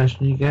in the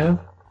information you gave.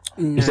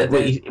 No,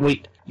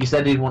 you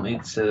said he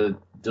wanted to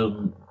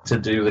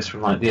do this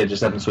from like the age of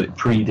 7, so it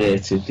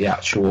predated the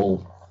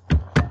actual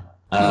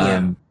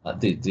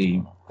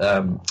the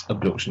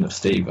abduction of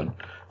Stephen.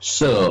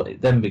 So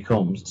it then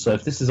becomes, so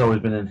if this has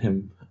always been in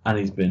him and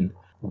he's been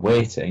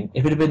waiting,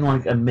 if it had been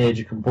like a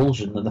major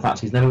compulsion, then the fact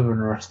he's never been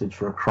arrested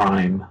for a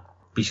crime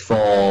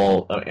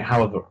before,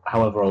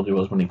 however old he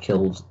was when he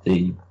killed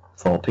the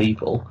 4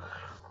 people,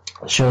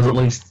 shows at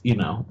least, you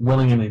know,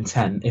 willing and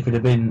intent. If it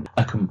had been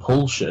a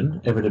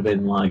compulsion, if it had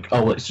been like,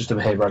 oh, well, it's just a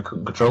behaviour I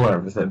couldn't control or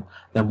everything,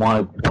 then why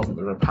wasn't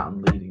there a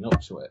pattern leading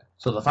up to it?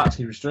 So the fact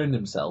he restrained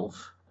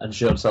himself and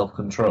showed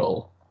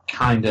self-control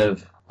kind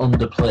of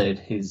underplayed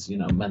his, you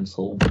know,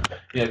 mental,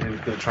 you know, he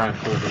was going to try and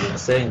pull the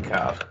insane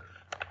card.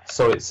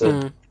 So it's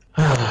a,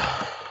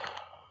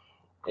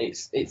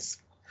 it's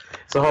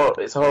a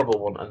horrible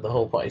one, and the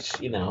whole point,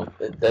 you know,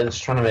 they're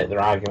just trying to make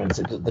their arguments.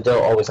 They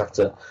don't always have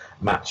to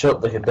match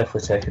up. They can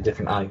definitely take a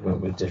different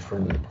argument with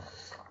different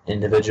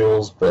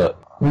individuals,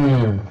 but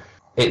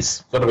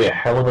it's got to be a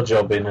hell of a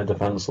job being a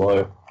defence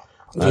lawyer.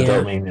 Yeah. I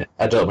don't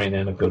mean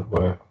it in a good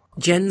way.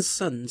 Jen's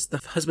sons, the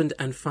husband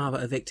and father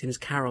of victims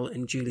Carol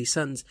and Julie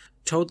Sons,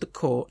 told the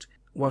court,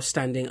 while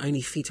standing only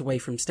feet away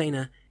from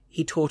Stainer,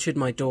 he tortured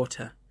my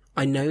daughter.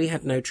 I know he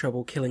had no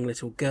trouble killing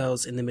little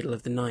girls in the middle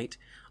of the night.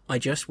 I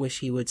just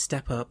wish he would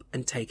step up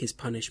and take his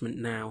punishment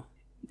now.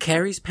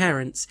 Carey's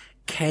parents,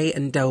 Kay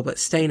and Delbert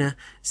Stainer,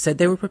 said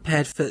they were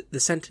prepared for the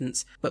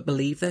sentence, but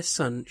believed their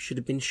son should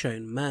have been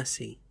shown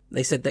mercy.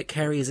 They said that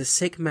Carey is a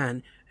sick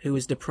man who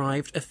was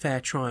deprived of fair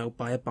trial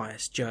by a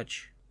biased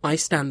judge. I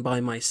stand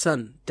by my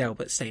son,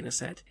 Delbert Stainer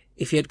said.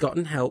 If he had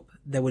gotten help,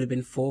 there would have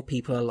been 4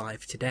 people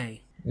alive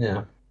today.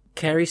 Yeah.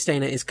 Cary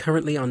Stainer is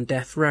currently on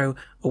death row,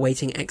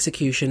 awaiting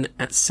execution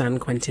at San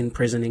Quentin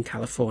Prison in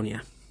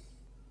California.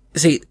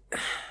 See,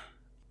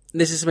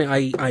 this is something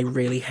I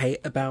really hate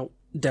about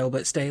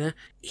Delbert Stainer.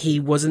 He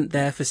wasn't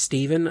there for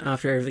Stephen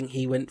after everything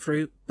he went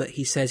through, but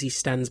he says he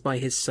stands by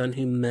his son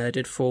who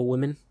murdered 4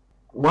 women.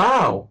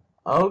 Wow.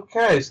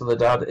 Okay, so the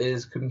dad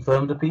is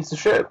confirmed a piece of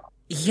shit.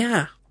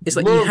 Yeah. It's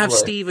like you have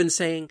Stephen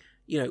saying,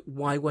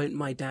 why won't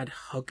my dad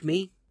hug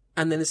me?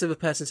 And then this other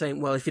person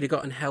saying, well, if he'd have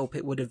gotten help,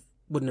 it wouldn't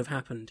have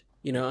happened.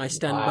 I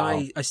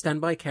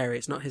stand by Cary.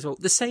 It's not his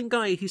fault. The same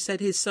guy who said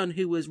his son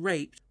who was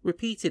raped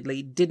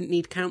repeatedly didn't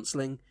need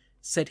counselling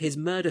said his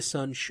murder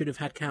son should have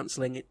had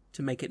counselling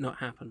to make it not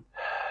happen.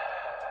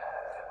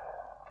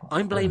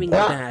 I'm blaming the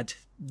dad.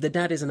 The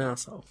dad is an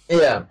arsehole.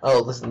 Yeah. Oh,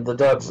 listen, the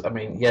dad's,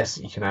 yes,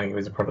 you can argue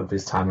he's a product of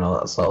his time and all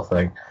that sort of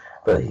thing,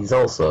 but he's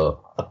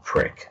also a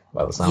prick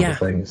by the sound of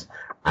things.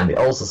 And it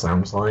also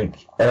sounds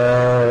like,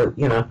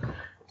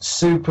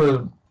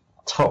 super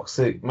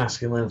toxic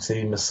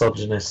masculinity,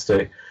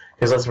 misogynistic.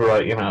 Because that's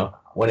right,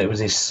 when it was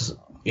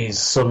his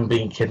son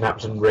being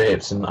kidnapped and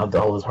raped and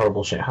all this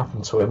horrible shit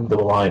happened to him, they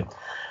were like,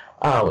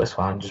 oh, it's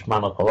fine, just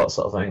man up, all that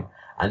sort of thing.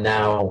 And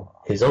now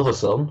his other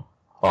son,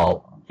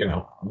 or,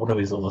 one of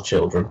his other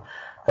children,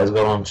 has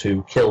gone on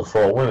to kill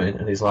 4 women,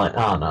 and he's like,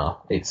 oh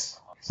no, it's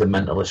a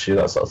mental issue,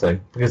 that sort of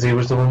thing. Because he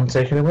was the one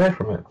taken away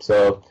from it.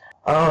 So,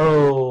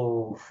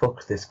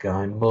 fuck this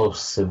guy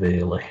most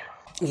severely.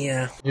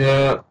 Yeah.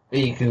 Yeah,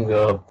 he can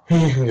go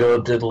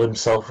diddle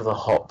himself with a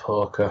hot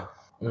poker.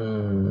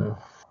 I'm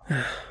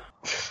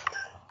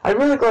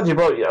really glad you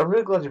brought me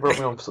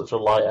on for such a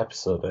light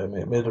episode,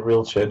 Amy. It made a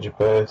real change of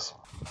pace.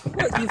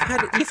 Well,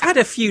 you've had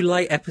a few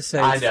light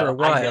episodes for a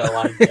while.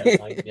 I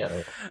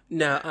know.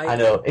 No, I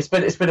know. It's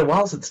been a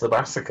while since the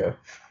massacre.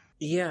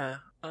 Yeah,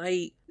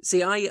 I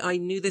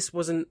knew this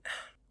wasn't.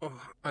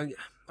 I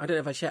don't know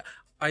if I share.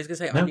 I was going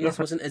to say, I knew this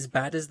wasn't as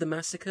bad as the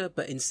massacre,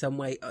 but in some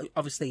way,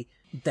 obviously,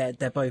 they're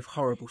both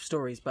horrible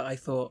stories, but I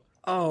thought,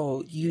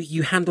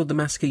 you handled the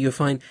massacre, you're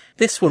fine.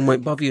 This one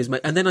won't bother you as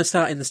much. And then I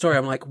start in the story,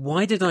 I'm like,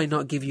 why did I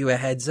not give you a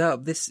heads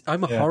up?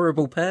 I'm a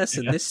horrible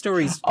person. Yeah. This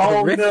story's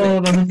horrific.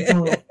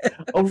 No.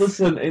 Oh,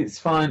 listen, it's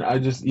fine.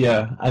 As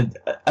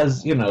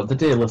the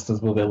dear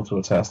listeners will be able to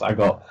attest, I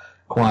got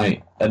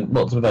quite, and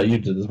lots of that you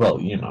did as well,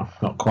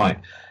 not quite,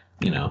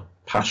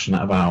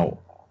 passionate about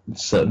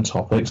certain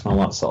topics and all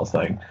that sort of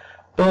thing.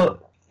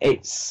 But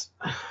it's,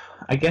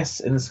 I guess,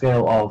 in the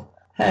scale of,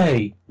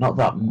 hey,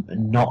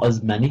 not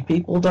as many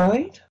people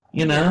died,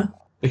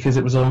 because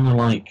it was only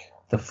like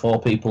the 4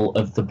 people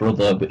of the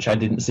brother, which I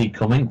didn't see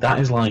coming. That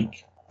is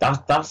like,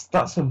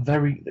 that's a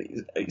very,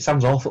 it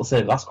sounds awful to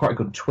say, but that's quite a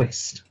good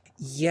twist.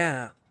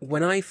 Yeah,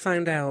 when I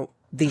found out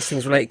these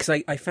things related,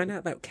 because I found out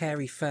about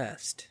Cary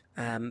first,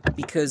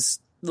 because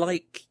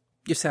like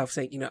yourself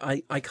saying,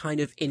 I kind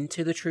of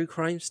into the true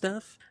crime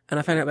stuff, and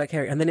I found out about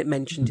Cary, and then it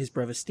mentioned his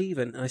brother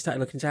Stephen, and I started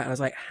looking into that, and I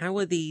was like, how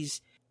are these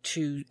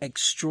 2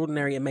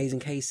 extraordinary, amazing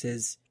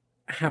cases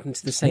happen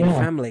to the same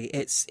family?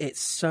 It's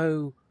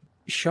so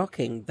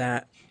shocking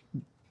that,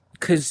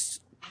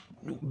 because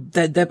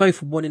they're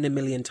both 1 in a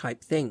million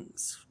type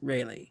things,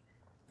 really,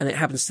 and it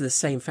happens to the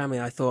same family.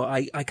 I thought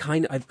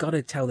I've got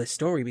to tell this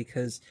story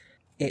because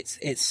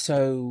it's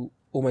so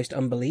almost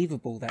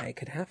unbelievable that it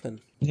could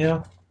happen.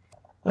 Yeah.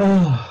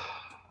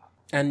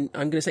 And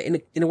I'm going to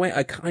say, in a way,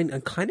 I'm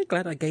kind of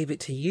glad I gave it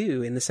to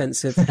you in the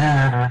sense of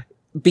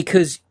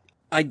because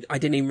I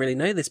didn't even really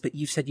know this, but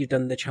you said you've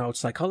done the child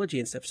psychology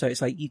and stuff, so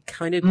it's like you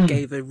kind of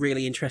gave a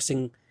really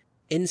interesting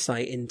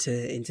insight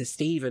into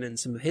Stephen and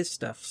some of his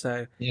stuff.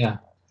 So yeah,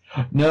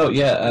 no,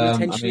 yeah, I'm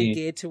intentionally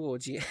geared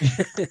towards you.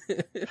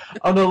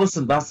 Oh no,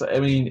 listen, because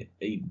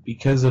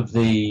of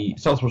the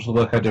it's not so much the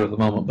work I do at the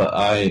moment, but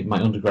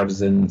my undergrad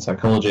is in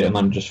psychology, and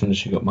I'm just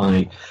finishing up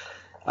my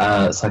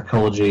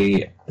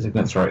psychology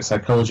and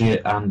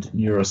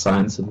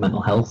neuroscience and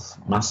mental health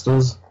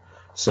masters.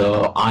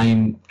 So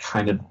I'm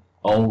kind of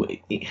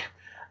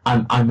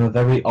I'm a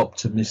very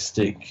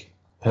optimistic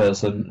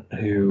person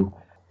who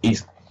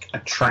is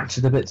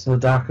attracted a bit to the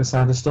darker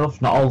side of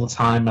stuff. Not all the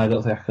time. I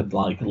don't think I could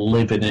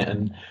live in it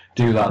and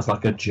do that as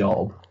a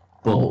job.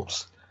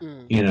 But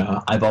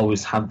I've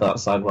always had that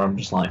side where I'm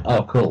just like,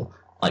 oh, cool,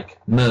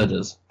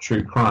 murders,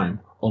 true crime,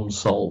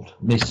 unsolved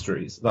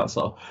mysteries, that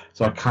sort of.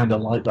 So I kind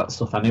of like that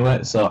stuff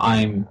anyway. So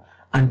I'm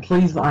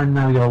pleased that I'm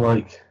now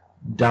your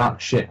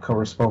dark shit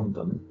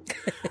correspondent.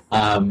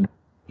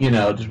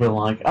 Just being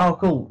like, oh,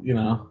 cool,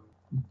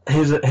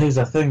 here's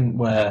a thing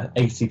where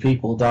 80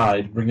 people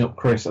died, bring up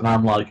Chris, and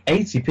I'm like,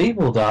 80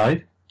 people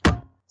died?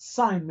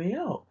 Sign me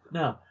up.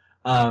 No.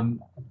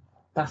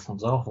 That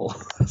sounds awful.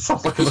 That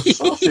sounds like a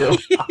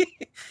sociopath.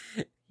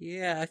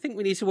 Yeah, I think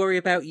we need to worry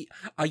about,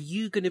 are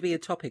you going to be a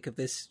topic of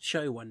this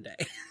show one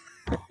day?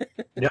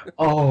 Yeah.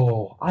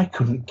 Oh, I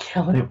couldn't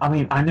kill him. I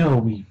mean, I know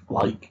we,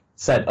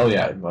 said, oh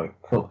yeah,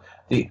 cool.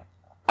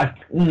 I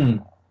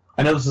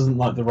know this isn't,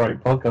 the right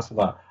podcast for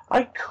that.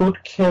 I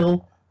could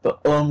kill but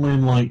only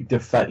in like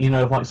defense. You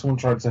know, if like someone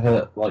tried to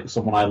hurt like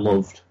someone I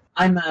loved.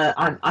 I'm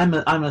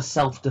a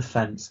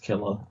self-defense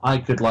killer. I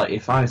could like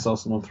if I saw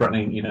someone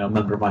threatening, you know, a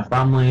member of my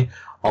family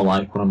or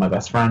like one of my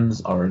best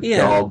friends or a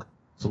dog,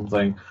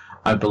 something,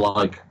 I'd be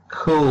like,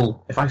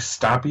 cool. If I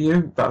stab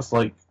you, that's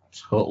like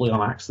totally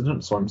on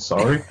accident, so I'm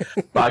sorry.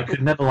 But I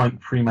could never like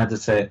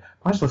premeditate.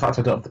 That's the fact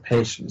I don't have the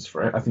patience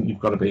for it. I think you've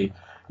got to be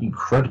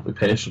incredibly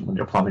patient when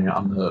you're planning out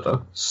a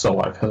murder. So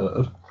I've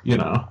heard, you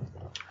know.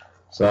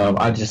 So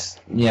I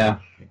just, yeah,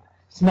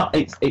 it's not.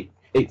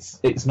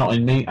 It's not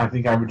in me. I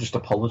think I would just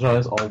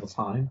apologise all the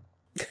time.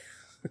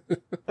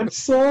 I'm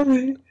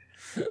sorry.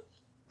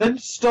 Then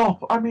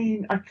stop. I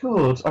mean, I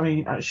could. I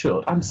mean, I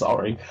should. I'm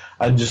sorry.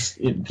 And just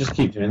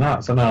keep doing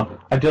that. So no,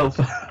 I don't.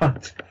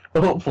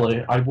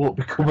 Hopefully, I won't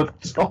become a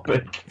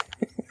topic.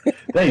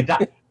 I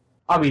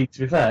mean, to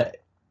be fair,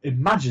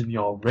 imagine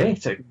your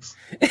ratings.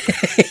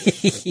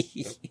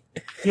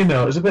 You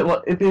know,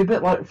 it'd be a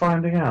bit like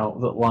finding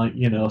out that, like,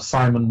 you know,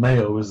 Simon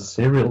Mayo is a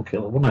serial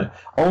killer, wouldn't it?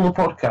 All the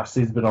podcasts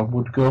he's been on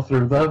would go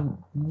through them.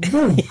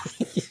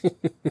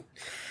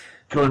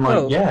 Going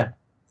like, yeah.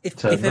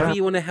 If ever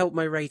you want to help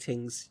my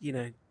ratings, you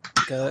know,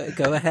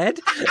 go ahead.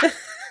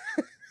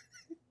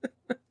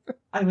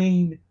 I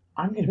mean,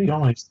 I'm going to be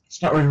honest.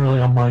 It's not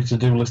really on my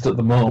to-do list at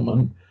the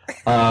moment,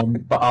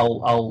 but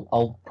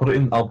I'll put it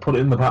in. I'll put it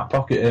in the back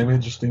pocket, Amy,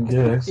 just in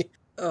case.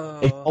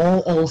 If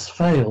all else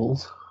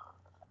fails,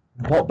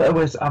 what better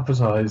way to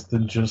advertise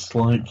than just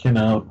like, you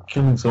know,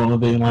 killing someone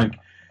and being like,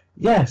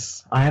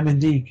 yes, I am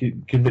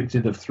indeed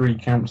convicted of 3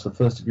 counts of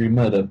first-degree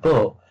murder,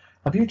 but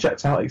have you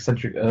checked out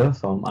Eccentric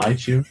Earth on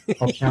iTunes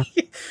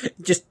podcast?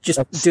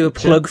 just do a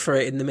plug for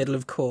it in the middle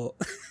of court.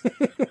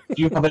 Do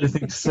you have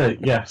anything to say?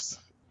 Yes.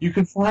 You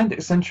can find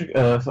Eccentric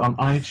Earth on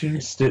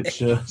iTunes,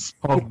 Stitcher,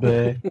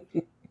 Podbay,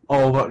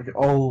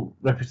 all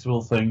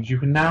reputable things. You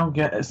can now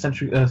get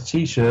Eccentric Earth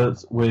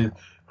t-shirts with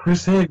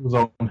Chris Hagel's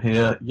on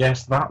here.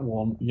 Yes, that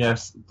one.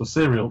 Yes, the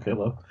serial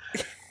killer.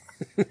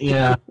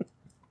 Yeah.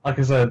 Like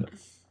I said,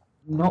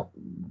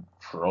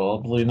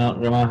 probably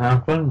not gonna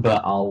happen,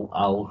 but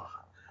I'll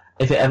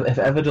if it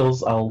ever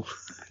does,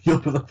 you'll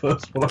be the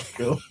first one I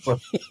go for.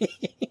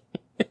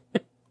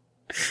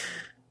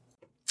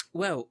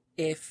 Well,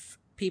 if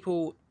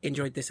people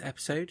enjoyed this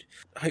episode,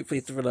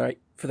 hopefully for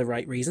the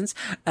right reasons,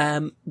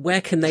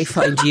 where can they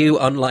find you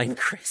online,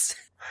 Chris?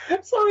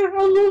 Sorry,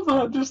 I love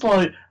that. Just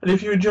like, and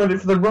if you enjoyed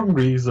it for the wrong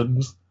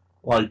reasons,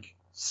 like,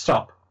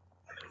 stop.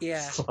 Yeah.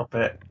 Stop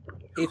it.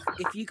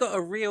 If you got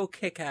a real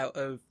kick out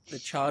of the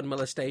child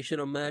molestation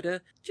or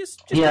murder,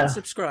 just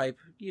subscribe.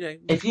 You know.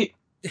 If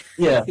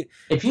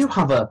you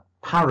have a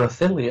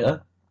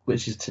paraphilia,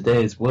 which is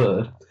today's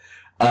word,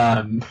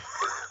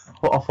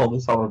 off all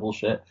this horrible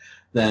shit,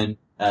 then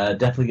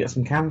definitely get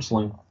some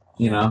counselling.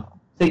 You know,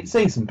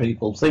 see some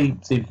people, see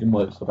if you can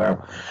work stuff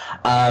out.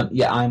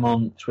 I'm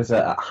on Twitter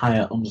at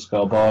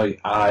higher_boy.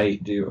 I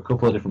do a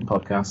couple of different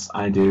podcasts.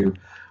 I do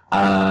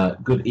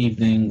Good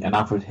Evening, an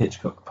Alfred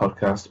Hitchcock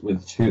podcast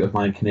with 2 of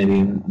my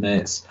Canadian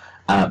mates,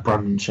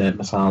 Brandon Shea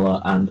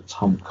Masala and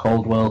Tom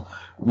Caldwell.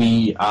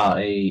 We are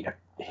a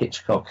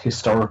Hitchcock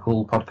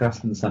historical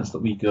podcast in the sense that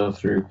we go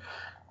through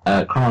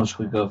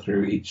chronologically go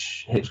through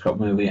each Hitchcock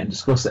movie and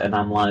discuss it and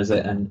analyse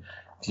it and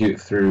view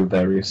it through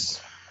various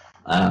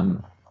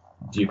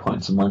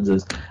viewpoints and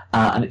lenses,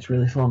 and it's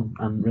really fun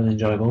and really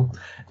enjoyable.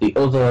 The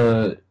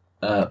other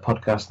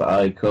podcast that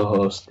I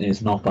co-host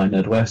is North by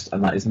Nerdwest,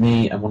 and that is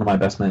me and one of my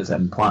best mates,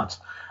 Evan Platt,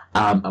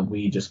 and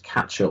we just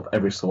catch up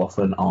every so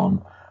often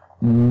on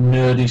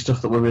nerdy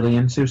stuff that we're really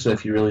into. So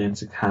if you're really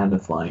into kind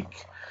of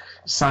like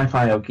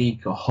sci-fi or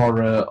geek or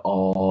horror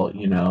or,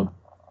 you know,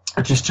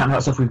 just chatting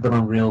about stuff, we've been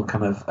on a real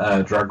kind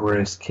of drag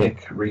race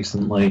kick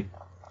recently,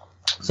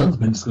 so there's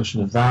been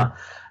discussion of that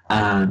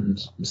and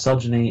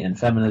misogyny and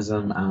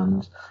feminism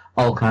and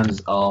all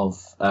kinds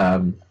of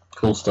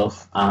cool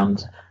stuff,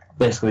 and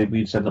basically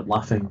we just end up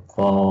laughing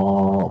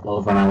for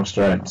over an hour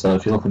straight. So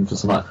if you're looking for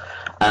something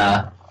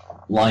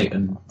light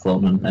and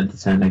fun and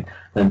entertaining,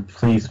 then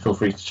please feel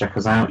free to check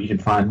us out. You can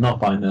find Not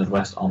by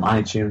Nerdwest on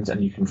iTunes,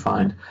 and you can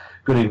find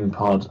Good Evening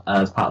Pod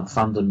as part of the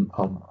Fandom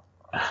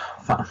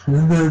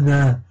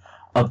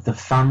of the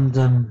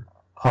Fandom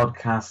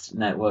Podcast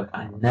Network.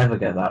 I never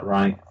get that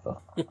right.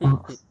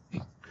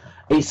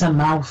 It's a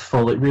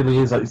mouthful. It really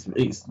is.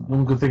 It's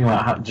one good thing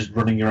about just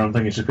running your own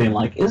thing. It's just being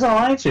like, it's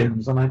on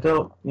iTunes, and I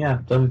don't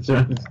need to do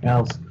anything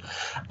else.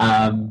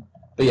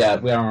 But yeah,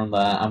 we are on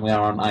there, and we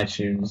are on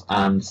iTunes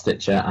and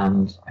Stitcher,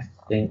 and I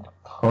think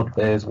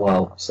Podbay as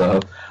well. So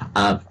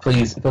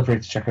please feel free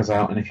to check us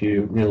out, and if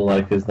you really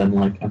like us, then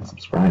like and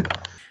subscribe.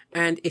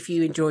 And if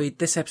you enjoyed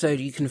this episode,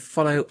 you can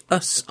follow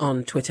us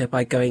on Twitter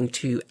by going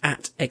to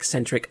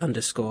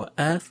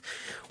 @eccentric_earth.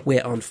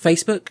 We're on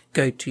Facebook.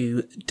 Go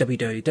to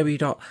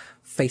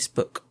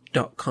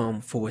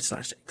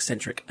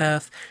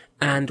www.facebook.com/eccentric_earth.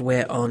 And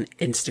we're on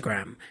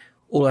Instagram.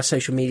 All our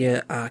social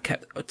media are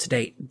kept up to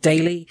date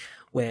daily.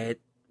 We're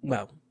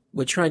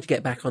trying to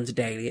get back onto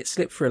daily. It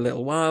slipped for a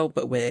little while,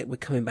 but we're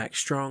coming back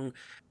strong.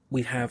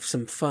 We have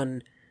some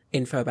fun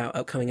info about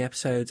upcoming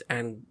episodes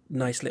and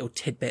nice little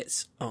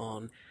tidbits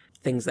on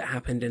things that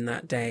happened in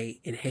that day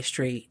in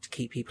history to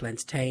keep people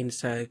entertained.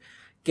 So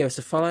give us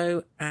a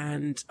follow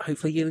and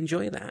hopefully you'll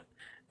enjoy that.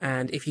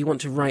 And if you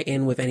want to write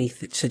in with any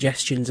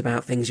suggestions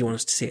about things you want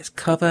us to see us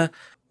cover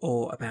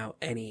or about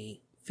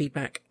any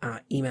feedback,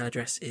 our email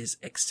address is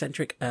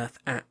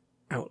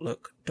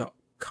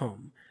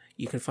eccentricearth@outlook.com.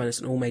 You can find us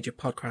on all major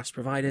podcast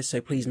providers,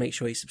 so please make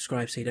sure you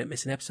subscribe so you don't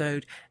miss an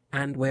episode.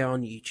 And we're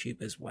on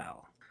YouTube as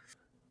well.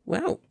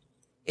 Well,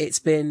 it's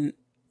been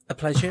a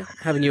pleasure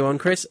having you on,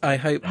 Chris. I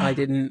hope I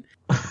didn't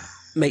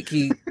make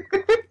you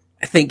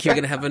think you're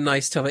going to have a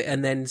nice topic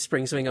and then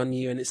spring something on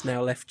you and it's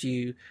now left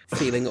you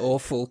feeling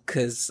awful,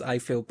 because I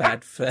feel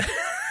bad for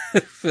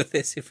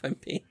this, if I'm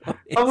being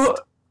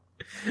honest.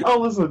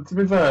 Listen, to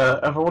be fair,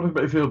 if I wanted to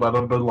make you feel bad,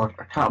 I'd been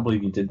like, I can't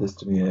believe you did this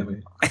to me,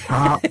 Amy. I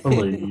can't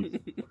believe.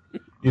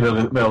 You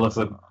know,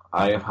 listen,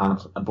 I have had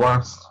a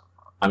blast.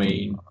 I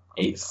mean,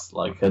 it's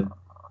like a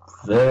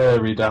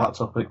very dark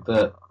topic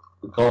that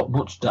got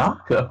much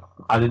darker.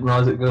 I didn't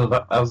realise it would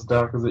go as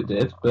dark as it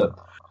did, but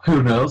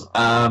who knows?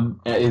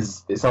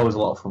 It's always a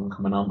lot of fun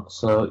coming on.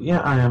 So yeah,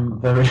 I am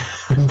very,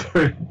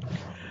 very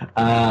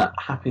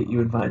happy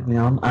you invited me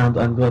on, and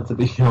I'm glad to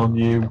be your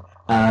new,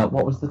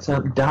 what was the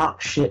term?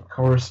 Dark shit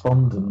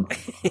correspondent.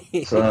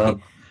 So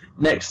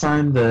next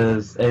time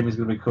Amy's going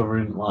to be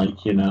covering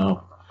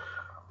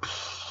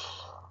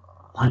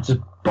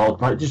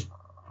just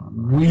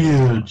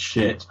weird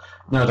shit.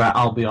 No doubt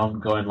I'll be on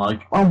going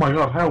like, oh my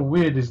god, how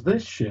weird is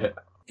this shit?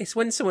 It's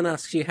when someone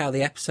asks you how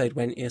the episode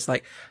went, it's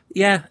like,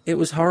 yeah, it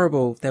was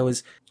horrible. There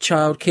was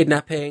child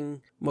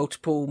kidnapping,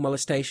 multiple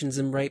molestations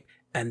and rape,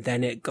 and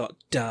then it got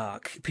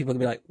dark. People are going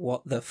to be like,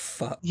 what the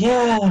fuck?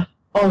 Yeah.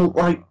 Oh,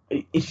 like,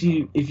 if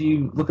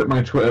you look at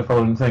my Twitter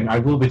following thing, I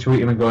will be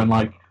tweeting and going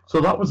like,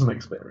 so that was an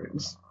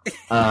experience.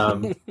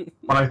 When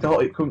I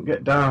thought it couldn't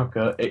get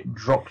darker, it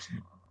dropped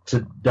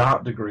to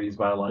dark degrees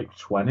by like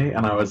 20,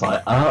 and I was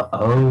like,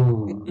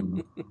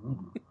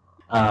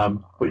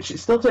 which it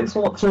still takes a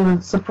lot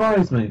to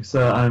surprise me,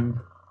 so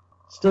I'm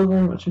still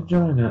very much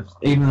enjoying it,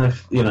 even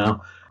if,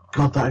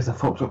 God, that is a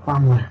fucked up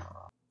family.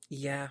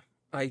 Yeah,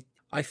 I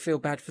feel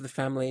bad for the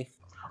family.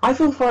 I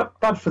feel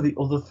bad for the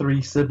other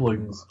 3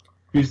 siblings.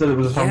 You said it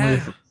was a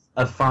family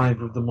of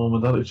 5 with the mum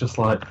and dad. It's just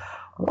like,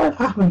 what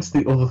happened to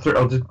the other 3?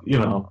 Or did,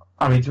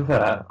 I mean, to be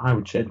fair, I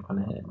would change my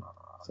name.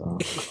 So.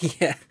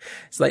 Yeah,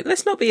 it's like,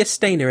 let's not be a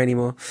stainer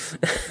anymore.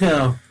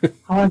 No,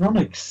 how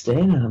ironic,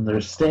 stainer, and they're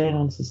a stain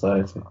on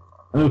society.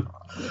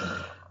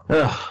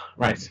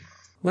 Right.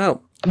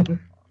 Well,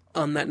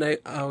 on that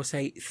note, I'll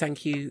say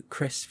thank you,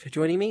 Chris, for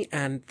joining me,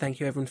 and thank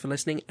you everyone for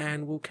listening,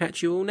 and we'll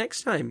catch you all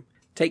next time.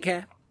 Take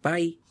care.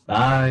 Bye.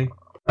 Bye.